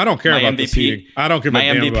 I don't care about MVP, the seeding. I don't care. My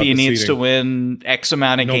MVP needs to win X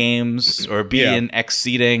amount of games or be in X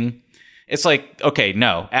seeding. It's like, okay,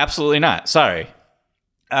 no, absolutely not. Sorry.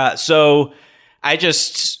 So I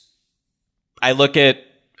look at,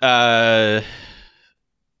 there's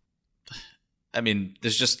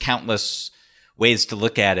just countless ways to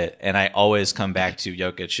look at it. And I always come back to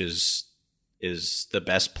Jokic is the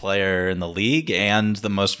best player in the league and the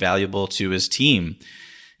most valuable to his team.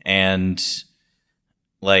 And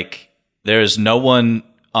like, there is no one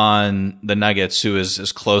on the Nuggets who is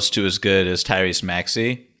as close to as good as Tyrese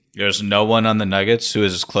Maxey. There's no one on the Nuggets who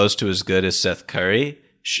is as close to as good as Seth Curry.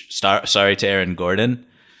 Sorry to Aaron Gordon.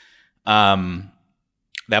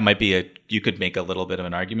 That might be you could make a little bit of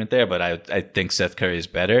an argument there, but I think Seth Curry is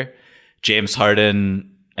better. James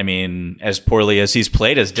Harden, I mean, as poorly as he's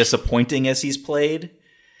played, as disappointing as he's played,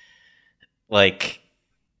 like,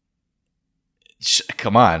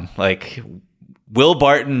 come on, like Will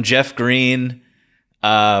Barton, Jeff Green,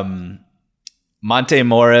 Monte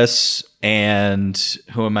Morris, and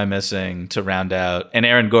who am I missing to round out? And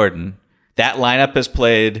Aaron Gordon. That lineup has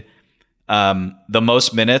played the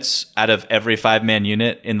most minutes out of every 5-man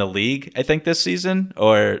unit in the league, I think, this season,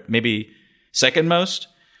 or maybe second most.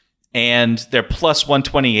 And they're plus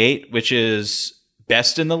 128, which is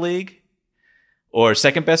best in the league, or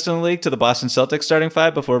second best in the league to the Boston Celtics starting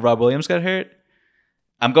five before Rob Williams got hurt.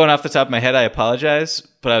 I'm going off the top of my head. I apologize,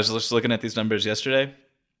 but I was just looking at these numbers yesterday.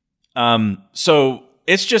 So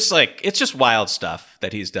it's just wild stuff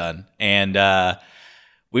that he's done. And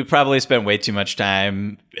we probably spent way too much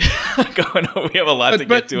time going over. We have a lot to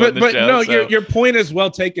get to on the show. No, so. your point is well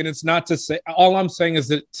taken. It's not to say, all I'm saying is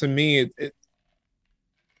that to me,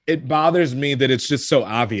 it bothers me that it's just so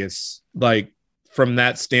obvious. Like, from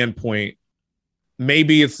that standpoint,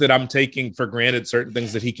 maybe it's that I'm taking for granted certain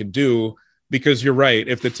things that he can do, because you're right.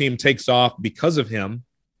 If the team takes off because of him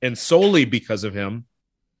and solely because of him,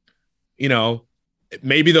 you know,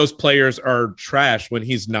 maybe those players are trash when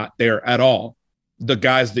he's not there at all. The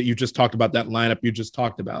guys that you just talked about, that lineup you just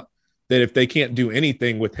talked about, that if they can't do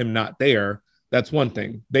anything with him not there, that's one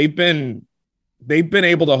thing. They've been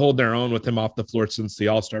able to hold their own with him off the floor since the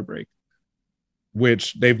All-Star break,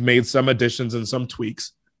 which they've made some additions and some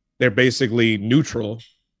tweaks. They're basically neutral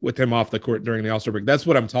with him off the court during the All-Star break. That's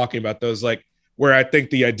what I'm talking about. Those, like, where I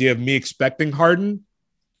think the idea of me expecting Harden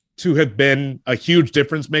to have been a huge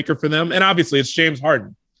difference maker for them. And obviously it's James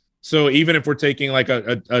Harden. So even if we're taking like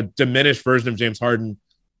a diminished version of James Harden,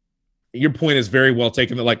 your point is very well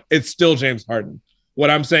taken, that like, it's still James Harden.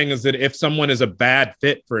 What I'm saying is that if someone is a bad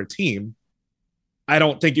fit for a team, I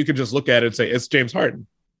don't think you could just look at it and say it's James Harden.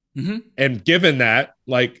 Mm-hmm. And given that,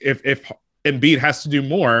 like, if Embiid has to do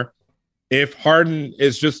more, if Harden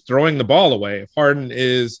is just throwing the ball away, if Harden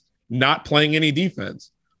is not playing any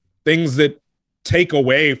defense, things that take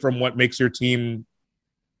away from what makes your team,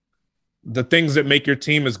 the things that make your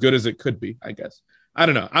team as good as it could be, I guess. I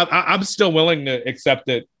don't know. I'm still willing to accept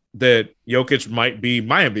that Jokic might be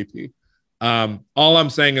my MVP. All I'm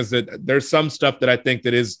saying is that there's some stuff that I think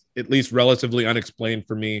that is at least relatively unexplained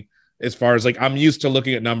for me, as far as, like, I'm used to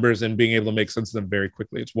looking at numbers and being able to make sense of them very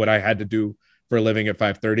quickly. It's what I had to do for a living at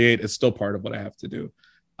 538. It's still part of what I have to do.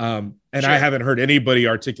 And sure. I haven't heard anybody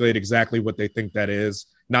articulate exactly what they think that is.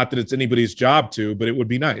 Not that it's anybody's job to, but it would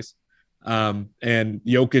be nice. And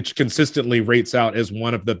Jokic consistently rates out as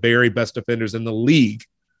one of the very best defenders in the league,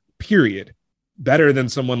 period. Better than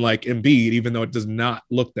someone like Embiid, even though it does not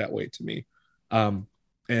look that way to me.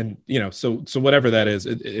 And, you know, so whatever that is,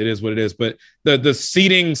 it is what it is. But the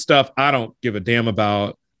seeding stuff, I don't give a damn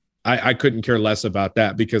about. I couldn't care less about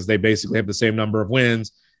that, because they basically have the same number of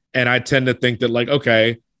wins. And I tend to think that, like,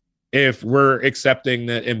 okay, if we're accepting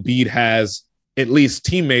that Embiid has at least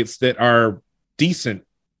teammates that are decent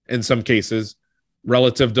in some cases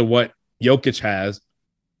relative to what Jokic has,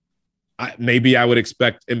 maybe I would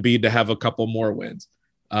expect Embiid to have a couple more wins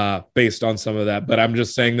based on some of that. But I'm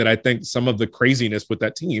just saying that I think some of the craziness with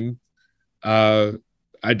that team, I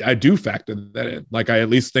do factor that in. Like, I at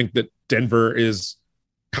least think that Denver is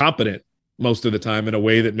competent most of the time in a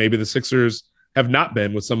way that maybe the Sixers have not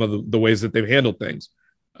been, with some of the ways that they've handled things,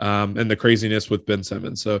 and the craziness with Ben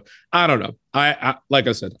Simmons. So I don't know. I like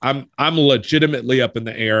I said, I'm legitimately up in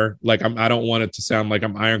the air. Like, I don't want it to sound like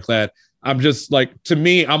I'm ironclad. I'm just, like, to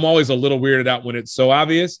me, I'm always a little weirded out when it's so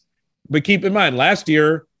obvious. But keep in mind, last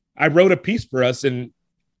year I wrote a piece for us in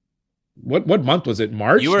what month was it?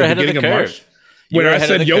 March? You were ahead of the curve. March, when I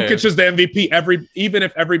said Jokic is the MVP even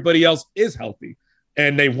if everybody else is healthy,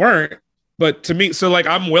 and they weren't. But to me, so, like,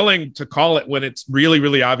 I'm willing to call it when it's really,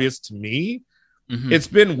 really obvious to me. Mm-hmm. It's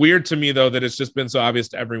been weird to me, though, that it's just been so obvious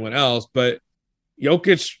to everyone else. But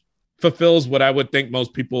Jokic fulfills what I would think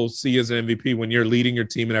most people see as an MVP when you're leading your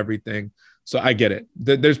team and everything. So I get it.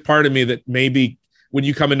 There's part of me that maybe when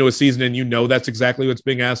you come into a season and you know that's exactly what's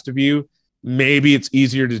being asked of you, maybe it's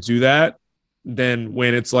easier to do that than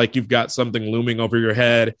when it's like you've got something looming over your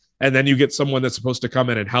head and then you get someone that's supposed to come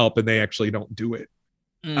in and help and they actually don't do it.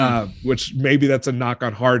 Which maybe that's a knock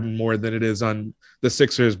on Harden more than it is on the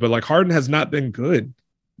Sixers. But, like, Harden has not been good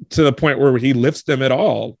to the point where he lifts them at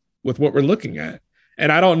all with what we're looking at.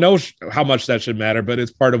 And I don't know how much that should matter, but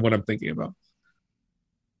it's part of what I'm thinking about.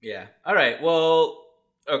 Yeah. All right. Well,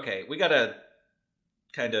 okay. We got to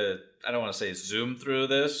kind of, I don't want to say zoom through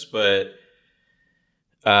this, but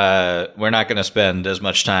we're not going to spend as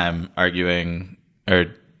much time arguing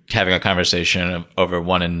or having a conversation over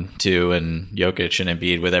 1 and 2 and Jokic and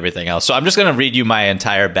Embiid with everything else. So I'm just going to read you my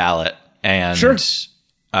entire ballot. And sure. So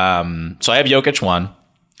I have Jokic 1.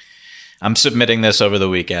 I'm submitting this over the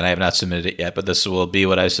weekend. I have not submitted it yet, but this will be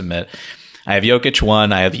what I submit. I have Jokic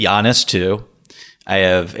 1. I have Giannis 2. I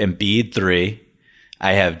have Embiid 3.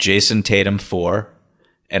 I have Jason Tatum 4.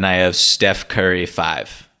 And I have Steph Curry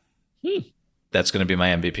 5. That's going to be my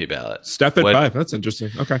MVP ballot. Steph at 5. That's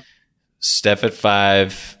interesting. Okay. Steph at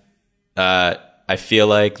 5. I feel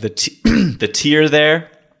like the tier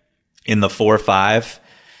there in the 4-5,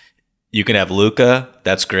 you can have Luka.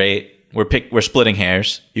 That's great. We're splitting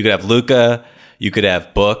hairs. You could have Luka. You could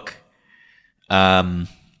have Book.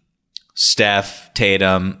 Steph,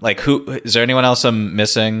 Tatum. Like, who is there? Anyone else I'm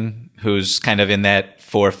missing who's kind of in that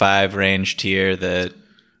 4-5 range tier that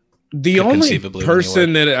the only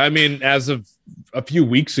person that, I mean, as of a few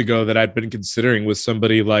weeks ago that I'd been considering was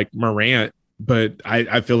somebody like Morant, but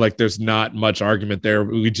I feel like there's not much argument there.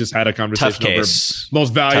 We just had a conversation over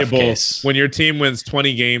most valuable when your team wins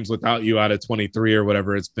 20 games without you out of 23 or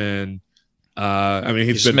whatever it's been. I mean,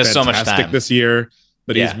 he's been missed fantastic so much time this year,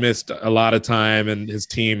 but he's missed a lot of time, and his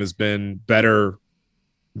team has been better,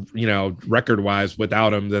 you know, record-wise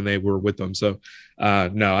without him than they were with him. So,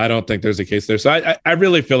 no, I don't think there's a case there. So I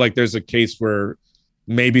really feel like there's a case where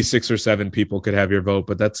maybe 6 or 7 people could have your vote,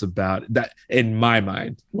 but that's about that in my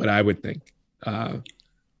mind, what I would think.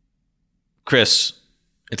 Chris,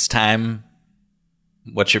 it's time.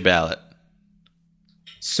 What's your ballot?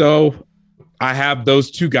 So I have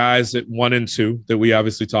those 2 guys at 1 and 2 that we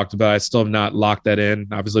obviously talked about. I still have not locked that in.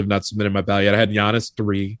 Obviously, I've not submitted my ballot yet. I had Giannis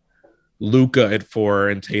 3, Luka at 4,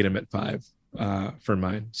 and Tatum at 5 for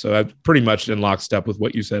mine. So I'm pretty much in lockstep with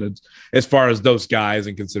what you said as far as those guys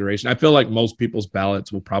in consideration. I feel like most people's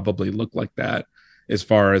ballots will probably look like that as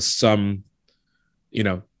far as some, you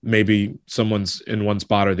know, maybe someone's in one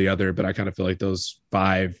spot or the other, but I kind of feel like those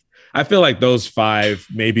 5,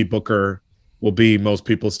 maybe Booker will be most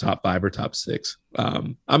people's top 5 or top 6.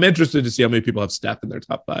 I'm interested to see how many people have Steph in their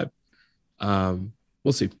top 5.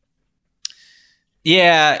 We'll see.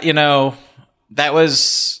 Yeah, you know,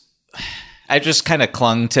 I just kind of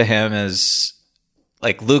clung to him as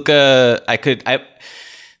like Luka.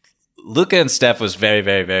 Luka and Steph was very,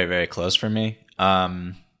 very, very, very close for me.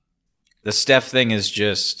 The Steph thing is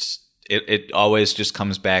just, it always just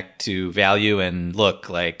comes back to value and look,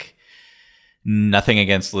 like, nothing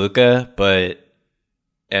against Luka,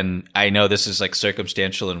 and I know this is like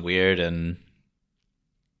circumstantial and weird, and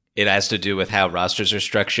it has to do with how rosters are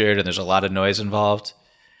structured, and there's a lot of noise involved.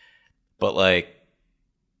 But like,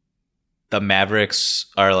 the Mavericks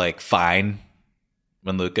are like fine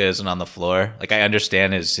when Luka isn't on the floor. Like, I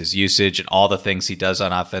understand his usage and all the things he does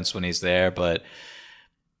on offense when he's there, but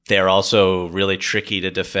they're also really tricky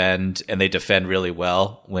to defend, and they defend really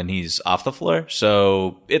well when he's off the floor.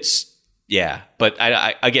 So it's, yeah. But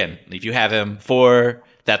I again, if you have him 4,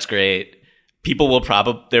 that's great. People will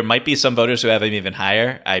there might be some voters who have him even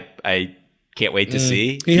higher. I can't wait to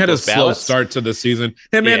see. He had a slow start to the season.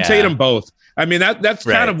 Him and Tatum both. I mean, that's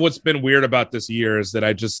kind of what's been weird about this year is that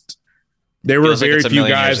there were very few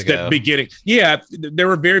guys that there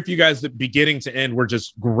were very few guys that beginning to end were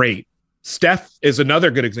just great. Steph is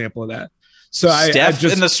another good example of that. So Steph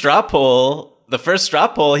in the straw poll, the first straw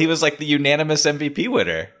poll, he was like the unanimous MVP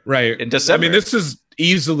winner. Right. In December. I mean, this is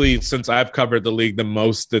easily, since I've covered the league, the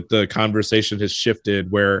most that the conversation has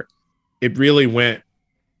shifted, where it's really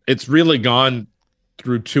gone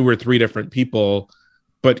through 2 or 3 different people,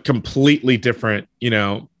 but completely different. You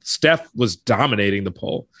know, Steph was dominating the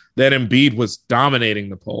poll. Then Embiid was dominating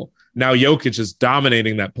the poll. Now Jokic is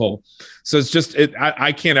dominating that poll. So it's just,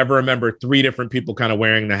 I can't ever remember 3 different people kind of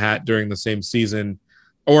wearing the hat during the same season.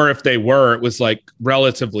 Or if they were, it was like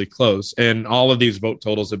relatively close. And all of these vote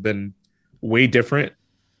totals have been way different.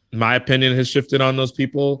 My opinion has shifted on those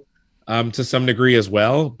people to some degree as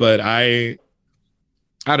well. But I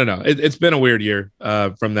don't know. It's been a weird year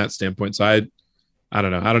from that standpoint. So I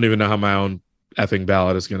don't know. I don't even know how my own effing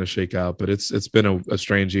ballot is going to shake out. But it's been a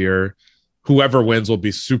strange year. Whoever wins will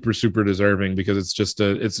be super, super deserving, because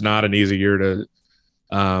it's not an easy year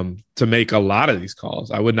to make a lot of these calls.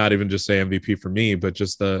 I would not even just say MVP for me, but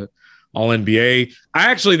just the All NBA. I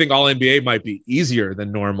actually think All NBA might be easier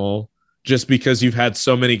than normal, just because you've had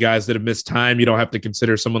so many guys that have missed time. You don't have to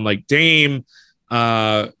consider someone like Dame,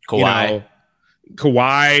 Kawhi,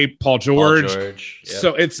 Paul George. Yep.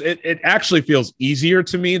 So it actually feels easier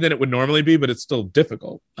to me than it would normally be, but it's still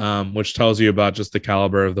difficult, which tells you about just the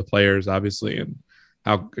caliber of the players, obviously, and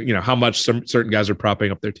how much certain guys are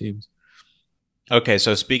propping up their teams. Okay,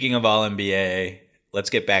 so speaking of All NBA, let's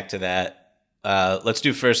get back to that. Let's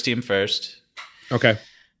do first team first. Okay.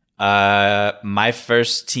 My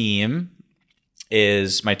first team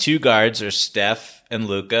is my 2 guards are Steph and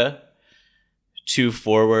Luka. 2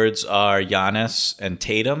 forwards are Giannis and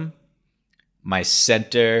Tatum. My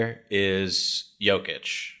center is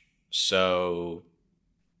Jokic. So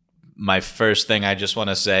my first thing I just want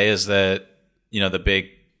to say is that,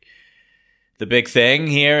 the big thing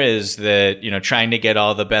here is that, trying to get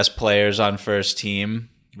all the best players on first team,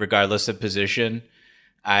 regardless of position.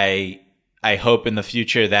 I hope in the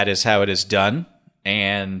future that is how it is done.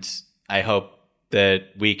 And I hope that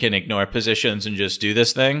we can ignore positions and just do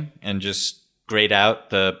this thing and just grade out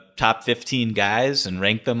the top 15 guys and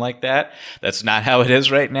rank them like that. That's not how it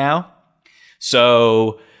is right now.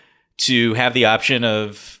 So to have the option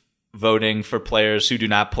of voting for players who do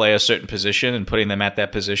not play a certain position and putting them at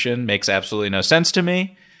that position makes absolutely no sense to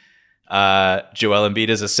me. Joel Embiid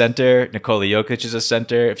is a center. Nikola Jokic is a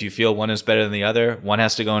center. If you feel one is better than the other, one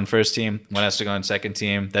has to go in first team, one has to go in second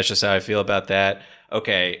team. That's just how I feel about that.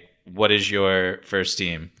 Okay, what is your first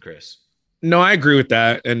team, Chris? No, I agree with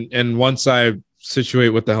that. And once I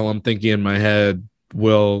situate what the hell I'm thinking in my head,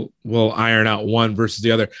 we'll iron out one versus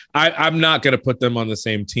the other. I'm not going to put them on the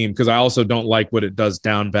same team because I also don't like what it does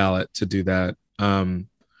down ballot to do that.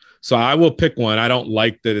 So I will pick one. I don't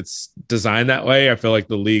like that it's designed that way. I feel like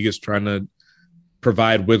the league is trying to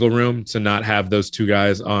provide wiggle room to not have those 2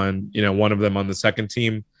 guys on, one of them on the second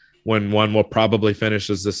team when one will probably finish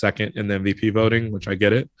as the second in the MVP voting, which I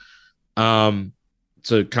get it.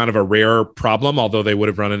 It's a kind of a rare problem, although they would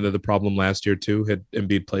have run into the problem last year too, had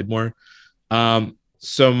Embiid played more.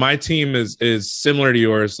 So my team is similar to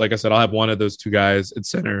yours. Like I said, I'll have one of those 2 guys at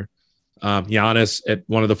center. Giannis at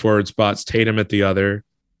one of the forward spots, Tatum at the other.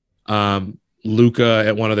 Luka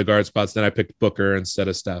at one of the guard spots. Then I picked Booker instead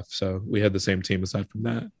of Steph. So we had the same team aside from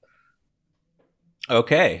that.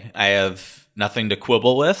 Okay. I have nothing to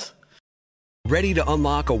quibble with. Ready to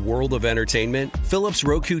unlock a world of entertainment? Philips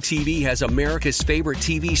Roku TV has America's favorite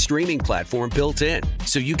TV streaming platform built in,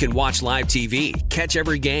 so you can watch live TV, catch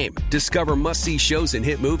every game, discover must-see shows and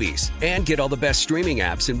hit movies, and get all the best streaming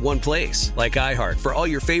apps in one place, like iHeart for all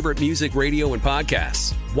your favorite music, radio, and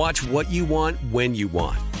podcasts. Watch what you want, when you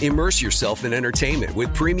want. Immerse yourself in entertainment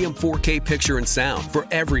with premium 4K picture and sound for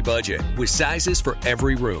every budget, with sizes for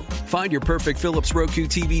every room. Find your perfect Philips Roku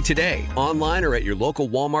TV today, online or at your local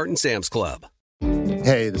Walmart and Sam's Club.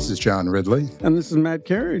 Hey, this is John Ridley. And this is Matt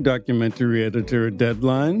Carey, documentary editor at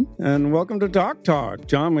Deadline. And welcome to Doc Talk.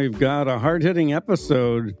 John, we've got a hard-hitting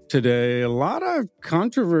episode today. A lot of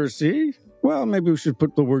controversy. Well, maybe we should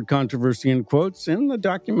put the word controversy in quotes in the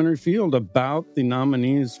documentary field about the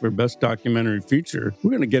nominees for Best Documentary Feature. We're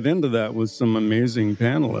going to get into that with some amazing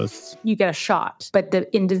panelists. You get a shot, but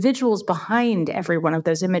the individuals behind every one of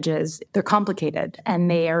those images, they're complicated and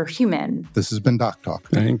they are human. This has been Doc Talk.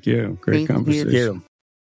 Thank you. Great conversation. Thank you.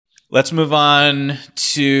 Let's move on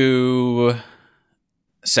to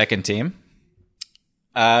second team.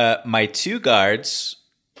 My 2 guards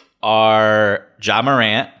are Ja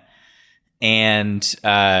Morant and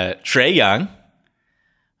Trae Young.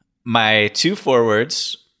 My 2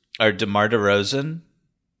 forwards are DeMar DeRozan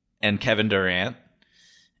and Kevin Durant.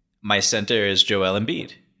 My center is Joel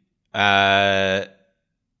Embiid.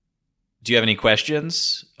 Do you have any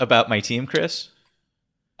questions about my team, Chris?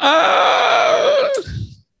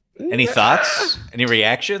 Any thoughts? Any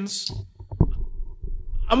reactions?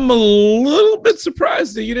 I'm a little bit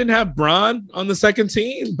surprised that you didn't have Bron on the second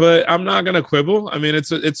team, but I'm not going to quibble. I mean,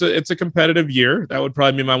 it's a competitive year. That would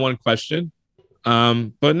probably be my one question.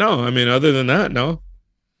 But no, I mean, other than that, no.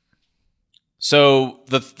 So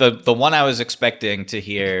the one I was expecting to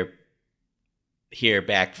hear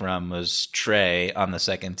back from was Trae on the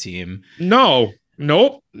second team. Nope.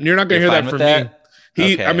 You're not going to hear that from me.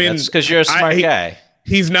 Okay, I mean, that's because you're a smart guy.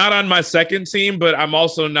 He's not on my second team, but I'm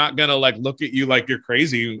also not going to look at you like you're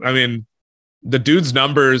crazy. I mean, the dude's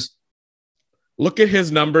numbers, look at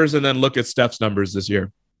his numbers and then look at Steph's numbers this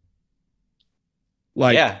year.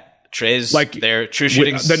 Trae's their true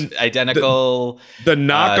shooting's identical. The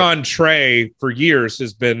knock on Trae for years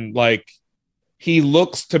has been he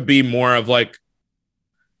looks to be more of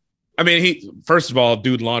first of all,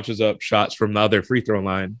 dude launches up shots from the other free throw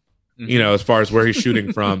line, as far as where he's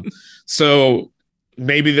shooting from. So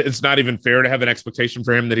maybe it's not even fair to have an expectation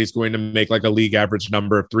for him that he's going to make a league average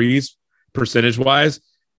number of threes percentage wise.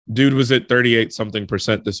 Dude was at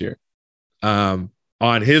 38% this year.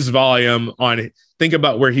 On his volume, think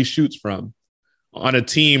about where he shoots from on a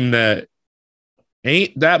team that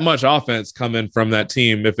ain't that much offense coming from that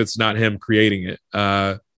team if it's not him creating it.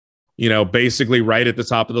 Basically right at the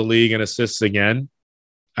top of the league in assists again.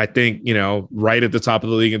 I think, right at the top of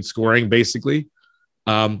the league in scoring, basically,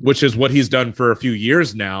 which is what he's done for a few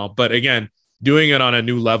years now. But again, doing it on a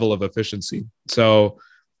new level of efficiency. So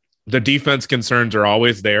the defense concerns are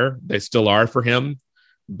always there. They still are for him,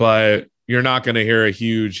 but you're not going to hear a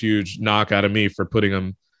huge knock out of me for putting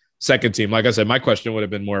him second team. Like I said, my question would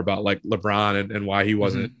have been more about like LeBron and why he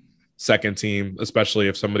wasn't second team, especially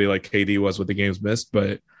if somebody like KD was with the games missed.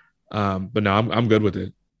 But no, I'm good with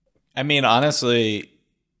it. I mean, honestly,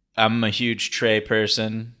 I'm a huge Trey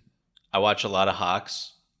person. I watch a lot of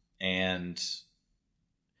Hawks, and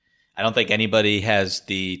I don't think anybody has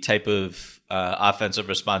the type of offensive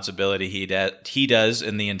responsibility he does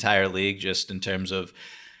in the entire league, just in terms of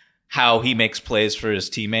how he makes plays for his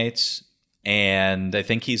teammates. And I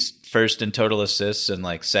think he's first in total assists and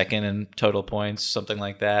like second in total points, something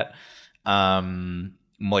like that. One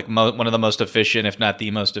of the most efficient, if not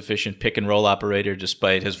the most efficient, pick and roll operator,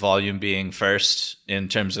 despite his volume being first in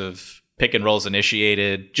terms of pick and rolls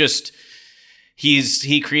initiated. Just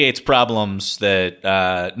he creates problems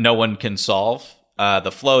that no one can solve.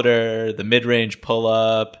 The floater, the mid-range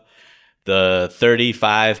pull-up, the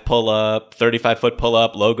 35-foot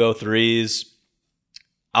pull-up, logo threes.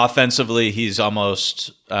 Offensively, he's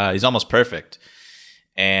almost perfect.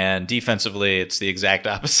 And defensively, it's the exact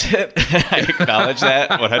opposite. I acknowledge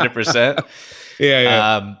that 100%.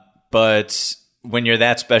 Yeah. But when you're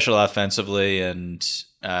that special offensively and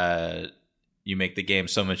you make the game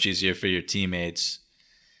so much easier for your teammates,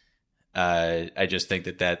 I just think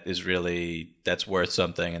that's worth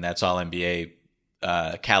something, and that's all NBA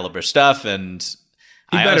caliber stuff. And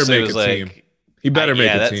he better make a team. He better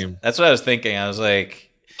make a team. That's what I was thinking. I was like,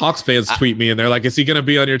 Hawks fans tweet me and they're like, "Is he going to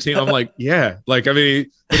be on your team?" I'm like, "Yeah." Like, I mean,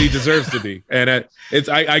 but he deserves to be. And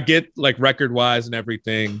I get like record wise and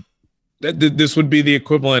everything. This would be the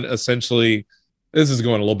equivalent, essentially. This is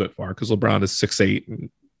going a little bit far because LeBron is 6'8" and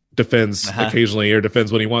defends occasionally or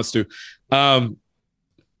defends when he wants to.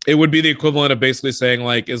 It would be the equivalent of basically saying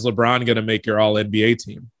like, "Is LeBron going to make your All NBA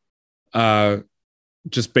team?"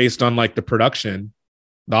 Just based on like the production,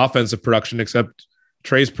 the offensive production, except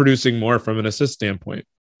Trey's producing more from an assist standpoint.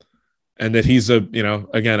 And that he's a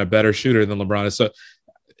better shooter than LeBron is. So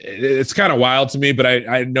it's kind of wild to me, but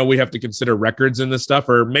I know we have to consider records in this stuff,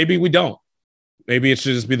 or maybe we don't. Maybe it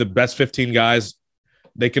should just be the best 15 guys.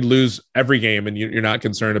 They could lose every game, and you're not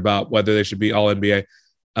concerned about whether they should be All NBA.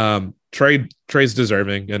 Trey's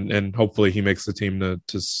deserving, and hopefully he makes the team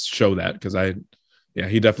to show that, because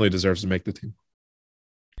he definitely deserves to make the team.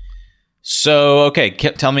 So, okay,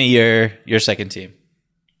 tell me your second team.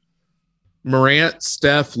 Morant,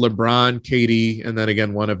 Steph, LeBron, KD, and then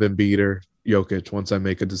again one of Embiid or Jokic once I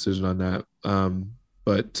make a decision on that.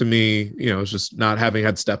 But to me, it's just not having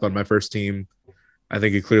had Steph on my first team. I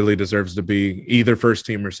think he clearly deserves to be either first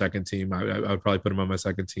team or second team. I would probably put him on my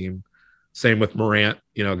second team. Same with Morant,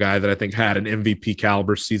 a guy that I think had an MVP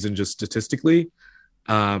caliber season just statistically.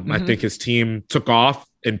 I think his team took off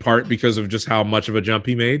in part because of just how much of a jump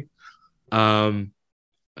he made.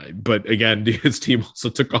 But again, his team also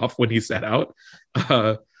took off when he sat out.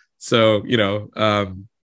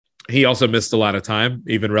 He also missed a lot of time,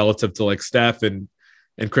 even relative to like Steph and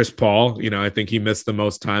Chris Paul. I think he missed the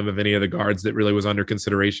most time of any of the guards that really was under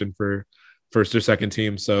consideration for first or second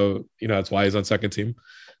team. So, that's why he's on second team.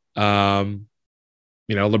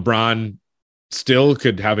 LeBron still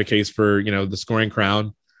could have a case for, the scoring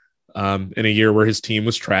crown in a year where his team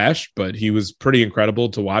was trash, but he was pretty incredible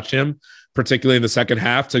to watch him, particularly in the second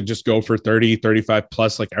half, to just go for 30, 35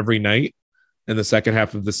 plus like every night in the second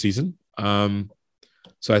half of the season. So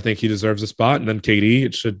I think he deserves a spot. And then KD,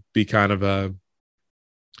 it should be kind of a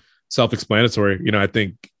self-explanatory. I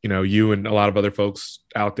think, you and a lot of other folks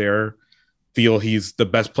out there feel he's the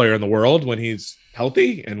best player in the world when he's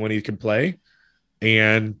healthy and when he can play.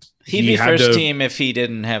 And he'd be first team if he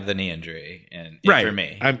didn't have the knee injury. And right. For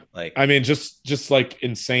me, just like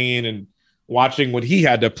insane, and watching what he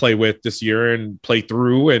had to play with this year and play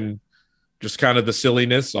through, and just kind of the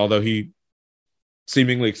silliness, although he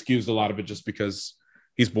seemingly excused a lot of it just because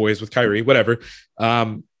he's boys with Kyrie, whatever.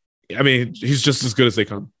 He's just as good as they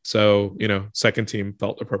come. So, second team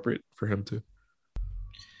felt appropriate for him too.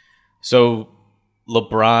 So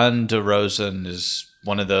LeBron DeRozan is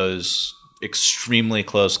one of those extremely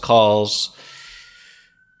close calls.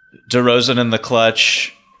 DeRozan in the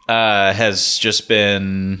clutch has just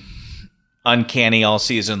been uncanny all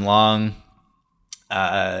season long.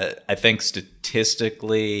 I think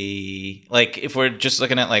statistically, like if we're just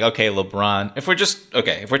looking at like, okay, LeBron,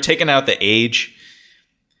 if we're taking out the age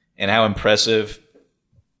and how impressive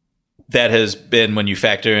that has been when you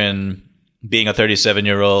factor in being a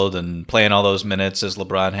 37-year-old and playing all those minutes as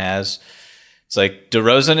LeBron has, It's like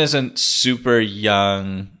DeRozan isn't super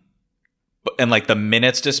young, and like the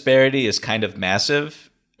minutes disparity is kind of massive,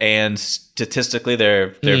 and statistically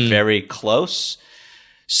they're very close.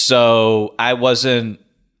 So I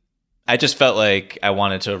just felt like I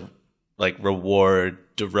wanted to like reward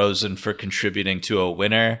DeRozan for contributing to a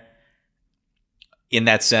winner in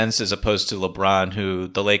that sense, as opposed to LeBron, who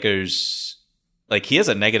the Lakers, like, he has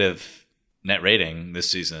a negative net rating this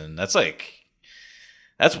season.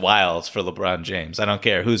 That's wild for LeBron James. I don't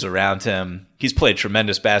care who's around him. He's played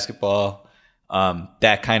tremendous basketball.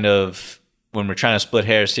 That kind of, when we're trying to split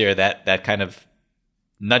hairs here, that kind of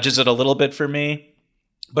nudges it a little bit for me.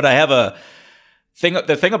 But I have the thing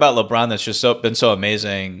about LeBron that's just been so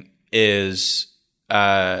amazing is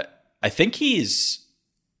I think he's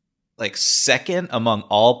like second among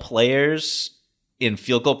all players in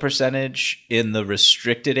field goal percentage in the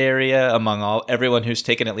restricted area among everyone who's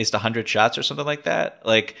taken at least 100 shots or something like that.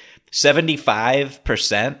 Like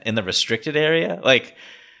 75% in the restricted area. Like,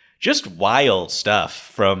 just wild stuff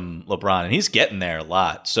from LeBron, and he's getting there a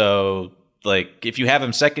lot. So, like, if you have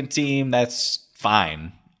him second team, that's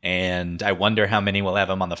fine. And I wonder how many will have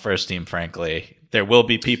him on the first team, frankly. There will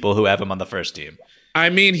be people who have him on the first team. I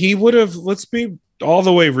mean, he would have, let's be all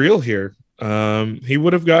the way real here. He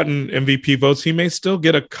would have gotten MVP votes. He may still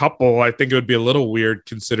get a couple. I think it would be a little weird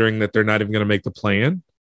considering that they're not even going to make the play-in.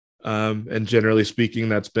 And generally speaking,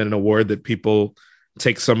 that's been an award that people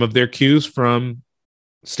take some of their cues from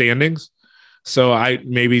standings. So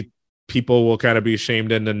maybe people will kind of be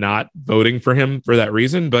shamed into not voting for him for that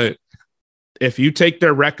reason. But if you take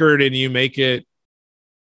their record and you make it,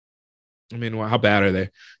 I mean, how bad are they?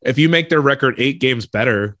 If you make their record 8 games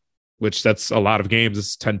better, which that's a lot of games,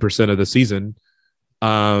 it's 10% of the season,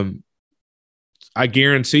 I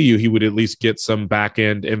guarantee you he would at least get some back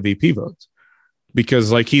end MVP votes,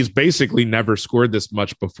 because like he's basically never scored this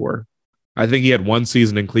much before. I think he had one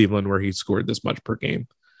season in Cleveland where he scored this much per game.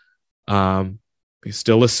 He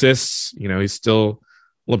still assists, he's still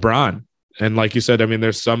LeBron. And like you said, I mean,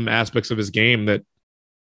 there's some aspects of his game that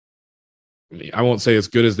I won't say as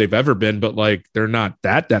good as they've ever been, but like they're not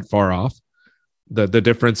that far off. The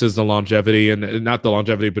difference is the longevity, and not the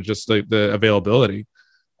longevity, but just the availability,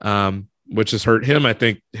 which has hurt him. I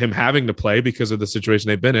think him having to play because of the situation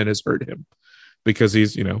they've been in has hurt him, because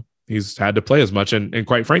he's had to play as much, and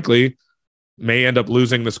quite frankly, may end up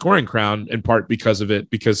losing the scoring crown in part because of it,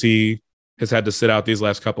 because he has had to sit out these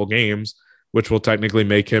last couple games, which will technically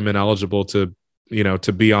make him ineligible to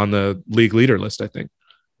be on the league leader list. I think.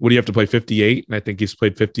 What do you have to play, 58? And I think he's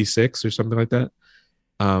played 56 or something like that.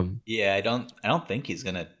 Yeah, I don't think he's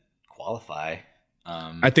gonna qualify.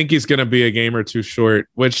 I think he's gonna be a game or two short,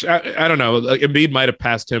 which I don't know. Like, Embiid might have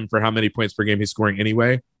passed him for how many points per game he's scoring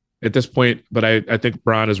anyway at this point, but I think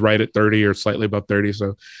Bron is right at 30 or slightly above 30.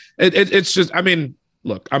 So it's just, I mean,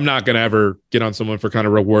 look, I'm not gonna ever get on someone for kind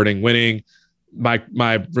of rewarding winning.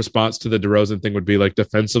 My response to the DeRozan thing would be like,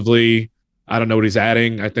 defensively, I don't know what he's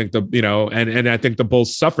adding. I think and I think the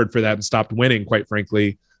Bulls suffered for that and stopped winning, quite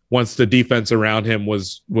frankly, once the defense around him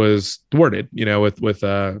was thwarted, with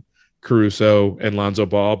Caruso and Lonzo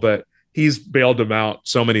Ball. But he's bailed them out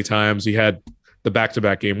so many times. He had the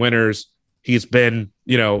back-to-back game winners. He's been,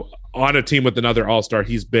 on a team with another all-star,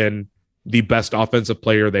 he's been the best offensive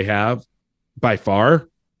player they have by far.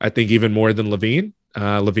 I think even more than LaVine.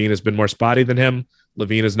 LaVine has been more spotty than him.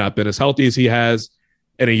 LaVine has not been as healthy as he has.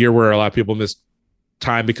 In a year where a lot of people missed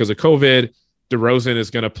time because of COVID, DeRozan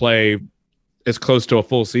is going to play as close to a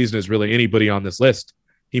full season as really anybody on this list.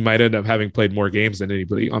 He might end up having played more games than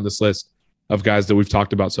anybody on this list of guys that we've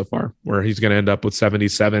talked about so far, where he's going to end up with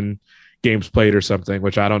 77 games played or something,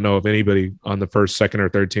 which I don't know if anybody on the first, second, or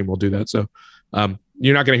third team will do that. So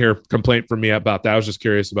you're not going to hear complaint from me about that. I was just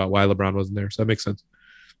curious about why LeBron wasn't there. So that makes sense.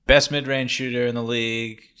 Best mid-range shooter in the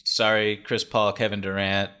league. Sorry, Chris Paul, Kevin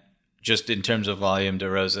Durant. Just in terms of volume,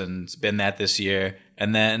 DeRozan's been that this year.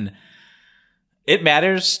 And then it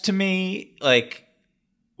matters to me, like,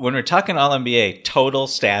 when we're talking All-NBA, total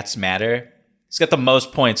stats matter. He's got the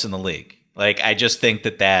most points in the league. Like, I just think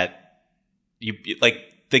that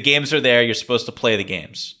the games are there. You're supposed to play the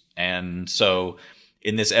games. And so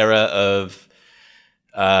in this era of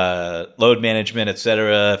load management, et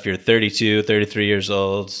cetera, if you're 32, 33 years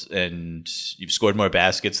old and you've scored more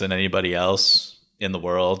baskets than anybody else in the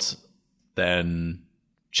world, then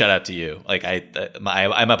shout out to you. Like,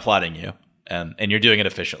 I'm applauding you, and you're doing it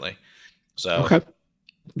efficiently. So okay.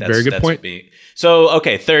 Very good point. So,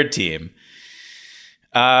 okay, third team.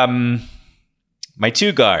 My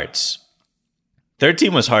two guards. Third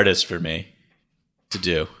team was hardest for me to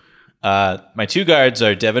do. My two guards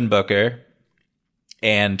are Devin Booker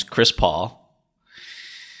and Chris Paul.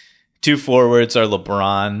 two forwards are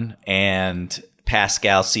LeBron and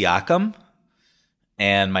Pascal Siakam,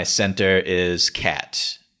 and my center is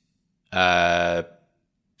Kat. I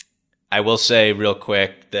will say real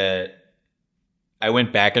quick that I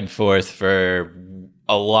went back and forth for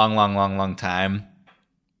a long time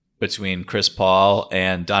between Chris Paul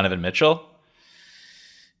and Donovan Mitchell.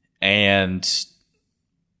 And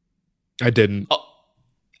I didn't.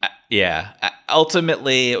 Yeah.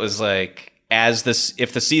 Ultimately, it was like,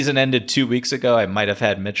 if the season ended 2 weeks ago, I might have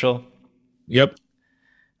had Mitchell. Yep.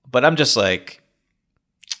 But I'm just like,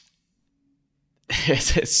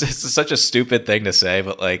 it's such a stupid thing to say,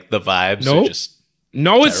 but like the vibes are just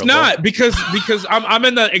no, it's terrible. not because I'm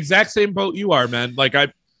in the exact same boat you are, man. Like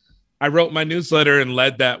I wrote my newsletter and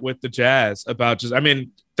led that with the Jazz about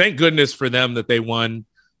thank goodness for them that they won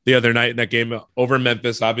the other night in that game over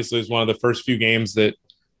Memphis. Obviously, it was one of the first few games that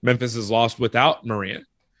Memphis has lost without Morant.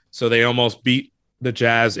 So they almost beat the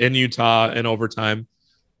Jazz in Utah in overtime.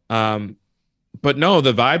 But no,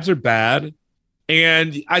 the vibes are bad.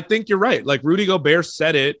 And I think you're right. Like Rudy Gobert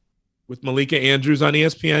said it with Malika Andrews on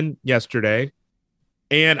ESPN yesterday.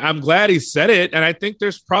 And I'm glad he said it. And I think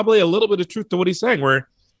there's probably a little bit of truth to what he's saying, where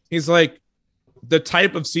he's like, the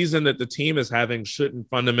type of season that the team is having shouldn't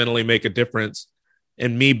fundamentally make a difference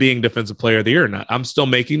in me being defensive player of the year or not. I'm still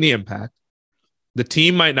making the impact. The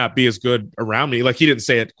team might not be as good around me. Like he didn't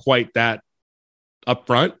say it quite that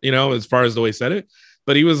upfront, as far as the way he said it.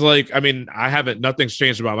 But he was like, nothing's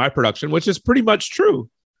changed about my production, which is pretty much true.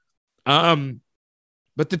 But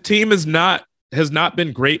the team has not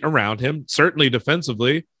been great around him, certainly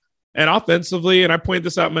defensively and offensively. And I pointed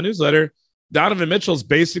this out in my newsletter. Donovan Mitchell's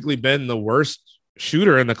basically been the worst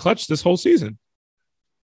shooter in the clutch this whole season.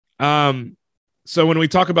 So when we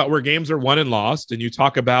talk about where games are won and lost, and you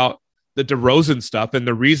talk about the DeRozan stuff and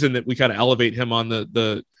the reason that we kind of elevate him on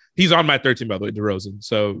he's on my third team, by the way, DeRozan.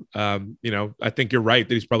 So, I think you're right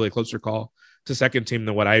that he's probably a closer call to second team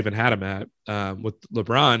than what I even had him at with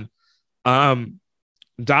LeBron.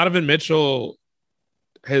 Donovan Mitchell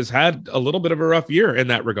has had a little bit of a rough year in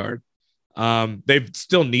that regard. They've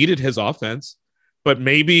still needed his offense, but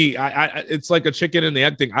maybe it's like a chicken and the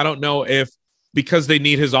egg thing. I don't know if because they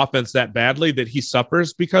need his offense that badly that he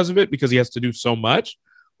suffers because of it, because he has to do so much,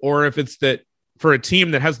 or if it's that for a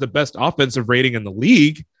team that has the best offensive rating in the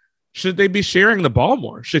league, should they be sharing the ball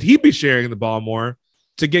more? Should he be sharing the ball more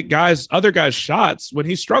to get other guys shots when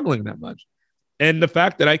he's struggling that much? And the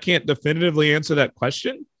fact that I can't definitively answer that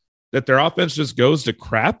question, that their offense just goes to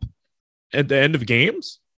crap at the end of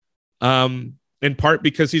games, in part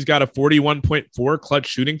because he's got a 41.4 clutch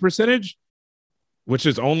shooting percentage, which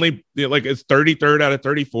is only it's 33rd out of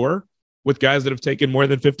 34 with guys that have taken more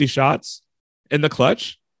than 50 shots in the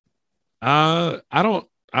clutch. I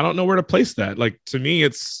don't know where to place that. Like, to me,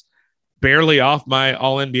 it's barely off my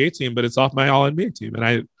all NBA team, but it's off my all NBA team.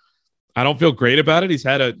 And I don't feel great about it. He's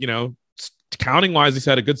had counting wise, he's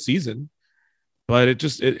had a good season, but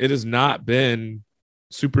it has not been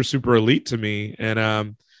super, super elite to me.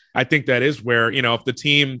 And I think that is where, if the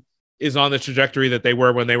team is on the trajectory that they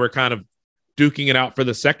were when they were kind of duking it out for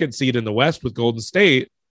the second seed in the West with Golden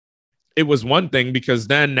State, it was one thing, because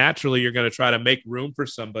then naturally you're going to try to make room for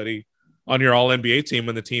somebody on your all NBA team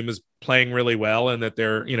when the team is playing really well and that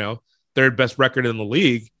they're, third best record in the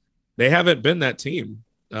league. They haven't been that team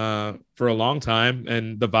for a long time.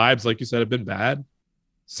 And the vibes, like you said, have been bad.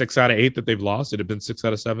 6 out of 8 that they've lost. It had been 6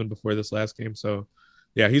 out of 7 before this last game. So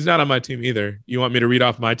yeah, he's not on my team either. You want me to read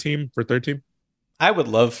off my team for third team? I would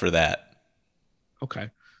love for that. Okay.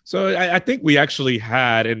 So I think we actually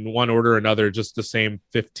had, in one order or another, just the same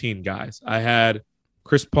 15 guys. I had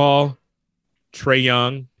Chris Paul, Trae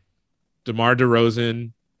Young, DeMar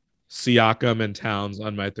DeRozan, Siakam, and Towns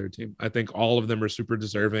on my third team. I think all of them are super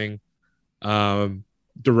deserving. DeRozan,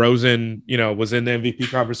 was in the MVP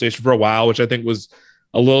conversation for a while, which I think was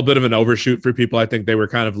a little bit of an overshoot for people. I think they were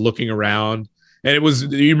kind of looking around. And it was,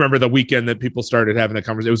 you remember the weekend that people started having a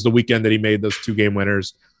conversation. It was the weekend that he made those 2 game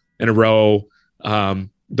winners in a row.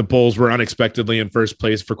 The Bulls were unexpectedly in first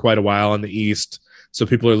place for quite a while in the East. So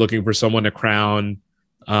people are looking for someone to crown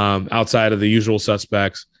outside of the usual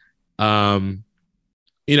suspects.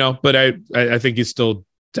 But I think he's still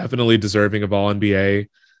definitely deserving of all NBA.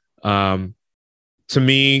 To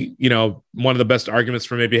me, one of the best arguments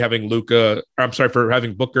for maybe having for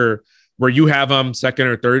having Booker, where you have him second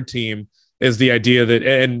or third team, is the idea that,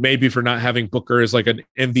 and maybe for not having Booker as like an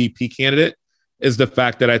MVP candidate, is the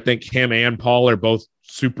fact that I think him and Paul are both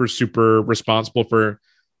super, super responsible for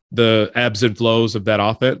the ebbs and flows of that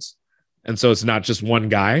offense. And so it's not just one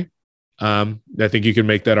guy. I think you can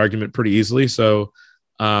make that argument pretty easily. So,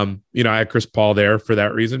 I had Chris Paul there for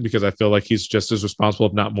that reason, because I feel like he's just as responsible,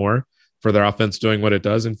 if not more. for their offense doing what it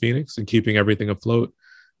does in Phoenix and keeping everything afloat.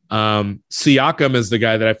 Siakam is the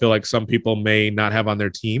guy that I feel like some people may not have on their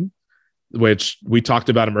team, which we talked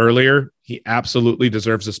about him earlier. He absolutely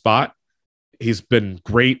deserves a spot. He's been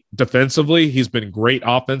great defensively. He's been great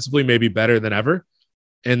offensively, maybe better than ever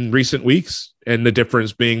in recent weeks. And the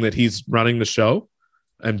difference being that he's running the show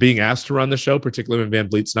and being asked to run the show, particularly when Van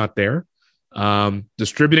Vliet's not there.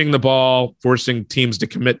 Distributing the ball, forcing teams to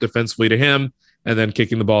commit defensively to him, and then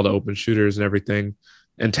kicking the ball to open shooters and everything.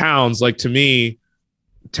 And Towns, like, to me,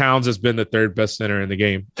 Towns has been the third best center in the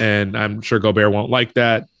game. And I'm sure Gobert won't like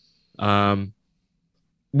that.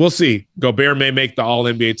 We'll see. Gobert may make the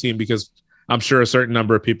All-NBA team because I'm sure a certain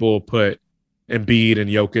number of people will put Embiid and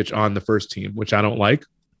Jokic on the first team, which I don't like.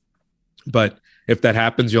 But if that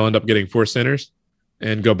happens, you'll end up getting 4 centers.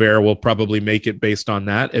 And Gobert will probably make it based on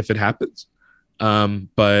that if it happens.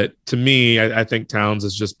 But to me, I think Towns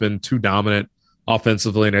has just been too dominant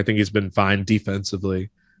offensively, and I think he's been fine defensively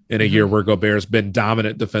in a year where Gobert's been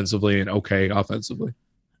dominant defensively and okay offensively.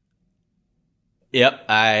 Yep,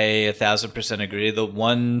 I 1,000% agree. The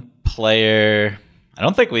one player I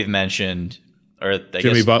don't think we've mentioned, or I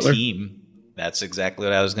Jimmy guess Butler? team, that's exactly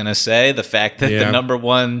what I was going to say. The fact that the number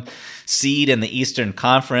 1 seed in the Eastern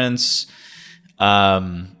Conference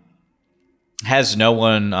has no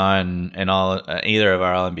one on either of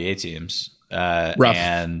our All-NBA teams. Rough.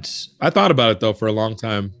 And I thought about it, though, for a long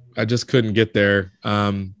time. I just couldn't get there.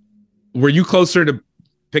 Were you closer to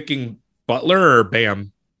picking Butler or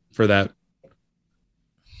Bam for that?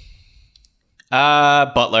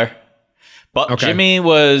 Butler. But Okay. Jimmy and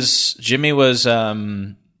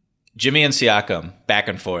Siakam back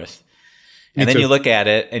and forth. And then too. you look at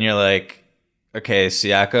it and you're like, okay,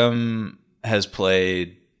 Siakam has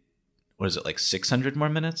played, what is it, like 600 more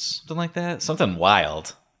minutes? Something like that? Something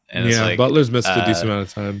wild. And it's like, Butler's missed a decent amount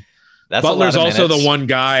of time. That's Butler's a lot of also minutes. the one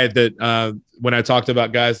guy that when I talked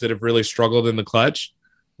about guys that have really struggled in the clutch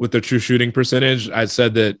with their true shooting percentage, I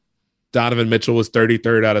said that Donovan Mitchell was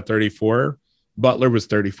 33rd out of 34. Butler was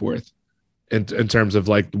 34th in terms of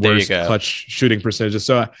like There you worst go. clutch shooting percentages.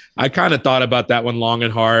 So I kind of thought about that one long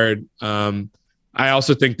and hard. I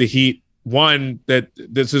also think the Heat, one, that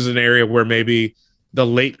this is an area where maybe the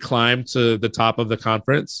late climb to the top of the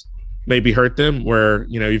conference maybe hurt them, where,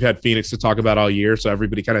 you know, you've had Phoenix to talk about all year, so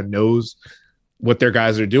everybody kind of knows what their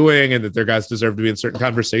guys are doing and that their guys deserve to be in certain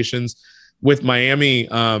conversations. With Miami,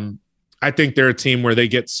 I think they're a team where they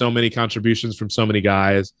get so many contributions from so many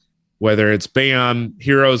guys, whether it's Bam,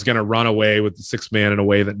 Hero's going to run away with the 6th man in a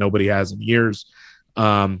way that nobody has in years.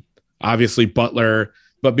 Obviously Butler,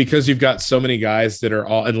 but because you've got so many guys that are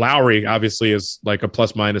all, and Lowry obviously is like a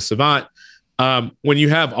plus minus savant. When you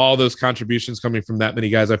have all those contributions coming from that many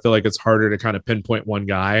guys, I feel like it's harder to kind of pinpoint one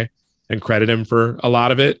guy and credit him for a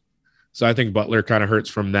lot of it. So I think Butler kind of hurts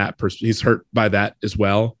from that. He's hurt by that as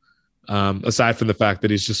well. Aside from the fact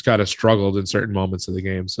that he's just kind of struggled in certain moments of the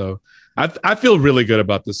game. So I feel really good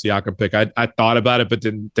about the Siakam pick. I thought about it, but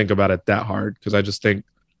didn't think about it that hard because I just think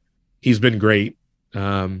he's been great.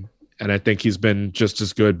 And I think he's been just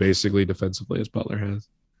as good basically defensively as Butler has.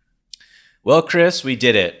 Well, Chris, we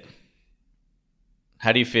did it.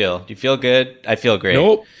 How do you feel? Do you feel good? I feel great.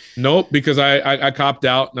 Nope. Because I copped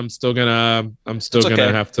out, and I'm still gonna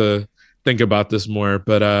okay. have to think about this more.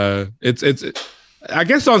 But it's I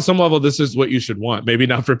guess on some level this is what you should want. Maybe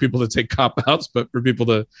not for people to take cop outs, but for people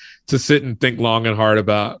to sit and think long and hard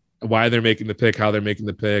about why they're making the pick, how they're making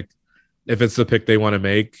the pick, if it's the pick they want to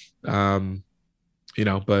make.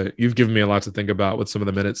 But you've given me a lot to think about with some of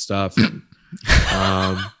the minute stuff.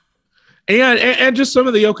 And just some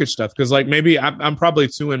of the Jokic stuff, because like maybe I'm probably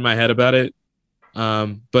too in my head about it.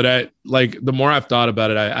 But the more I've thought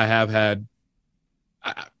about it, I have had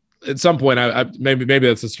at some point. Maybe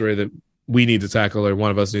that's a story that we need to tackle, or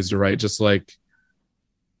one of us needs to write, just like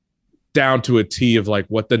down to a T of like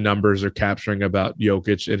what the numbers are capturing about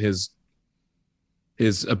Jokic and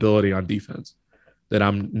his ability on defense. That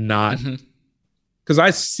I'm not, because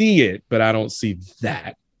I see it, but I don't see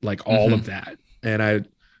that, like all of that, and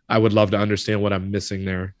I would love to understand what I'm missing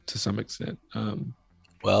there to some extent.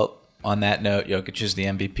 Well, on that note, Jokic is the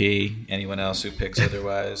MVP. Anyone else who picks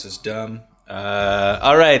otherwise is dumb.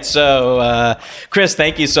 All right. So, Chris,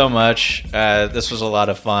 thank you so much. This was a lot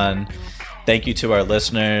of fun. Thank you to our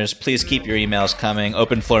listeners. Please keep your emails coming.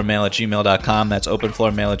 openfloormail@gmail.com. That's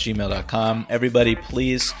openfloormail@gmail.com. Everybody,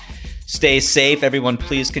 please stay safe. Everyone,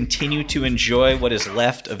 please continue to enjoy what is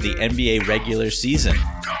left of the NBA regular season.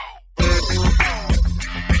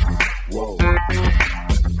 Whoa.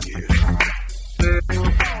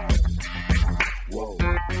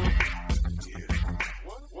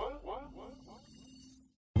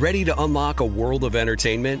 Ready to unlock a world of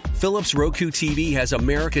entertainment? Philips Roku TV has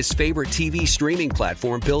America's favorite TV streaming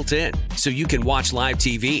platform built in, so you can watch live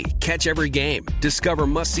TV, catch every game, discover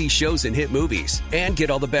must-see shows and hit movies, and get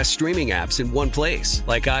all the best streaming apps in one place,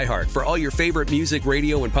 like iHeart for all your favorite music,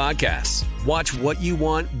 radio, and podcasts. Watch what you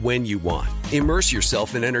want, when you want. Immerse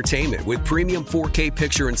yourself in entertainment with premium 4K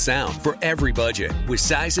picture and sound for every budget, with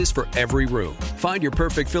sizes for every room. Find your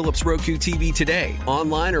perfect Philips Roku TV today,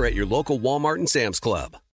 online or at your local Walmart and Sam's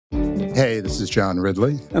Club. Hey, this is John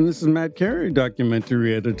Ridley. And this is Matt Carey,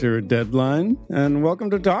 documentary editor at Deadline. And welcome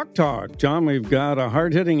to Talk Talk. John, we've got a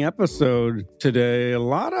hard-hitting episode today. A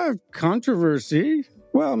lot of controversy.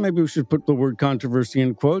 Well, maybe we should put the word controversy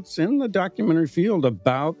in quotes in the documentary field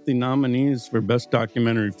about the nominees for Best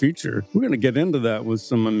Documentary Feature. We're going to get into that with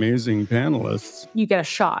some amazing panelists. You get a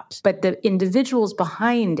shot, but the individuals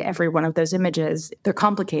behind every one of those images, they're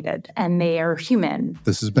complicated and they are human.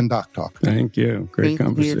 This has been Doc Talk. Thank you. Great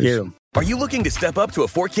conversation. Are you looking to step up to a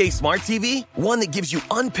 4K smart TV? One that gives you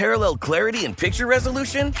unparalleled clarity and picture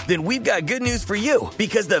resolution? Then we've got good news for you,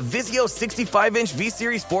 because the Vizio 65-inch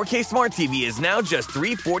V-Series 4K smart TV is now just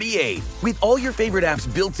 $348. With all your favorite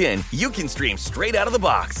apps built in, you can stream straight out of the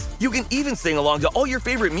box. You can even sing along to all your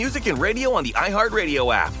favorite music and radio on the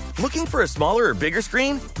iHeartRadio app. Looking for a smaller or bigger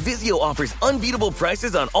screen? Vizio offers unbeatable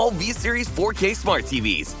prices on all V-Series 4K smart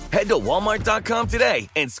TVs. Head to Walmart.com today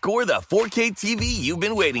and score the 4K TV you've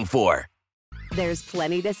been waiting for. There's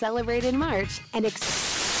plenty to celebrate in March and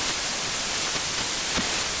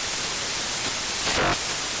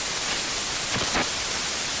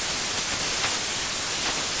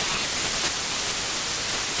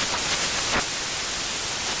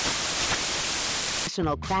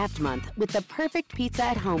National Craft Month with the perfect pizza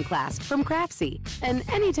at home class from Craftsy. And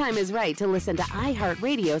anytime is right to listen to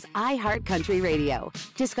iHeartRadio's iHeart Country Radio.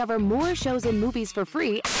 Discover more shows and movies for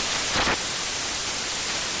free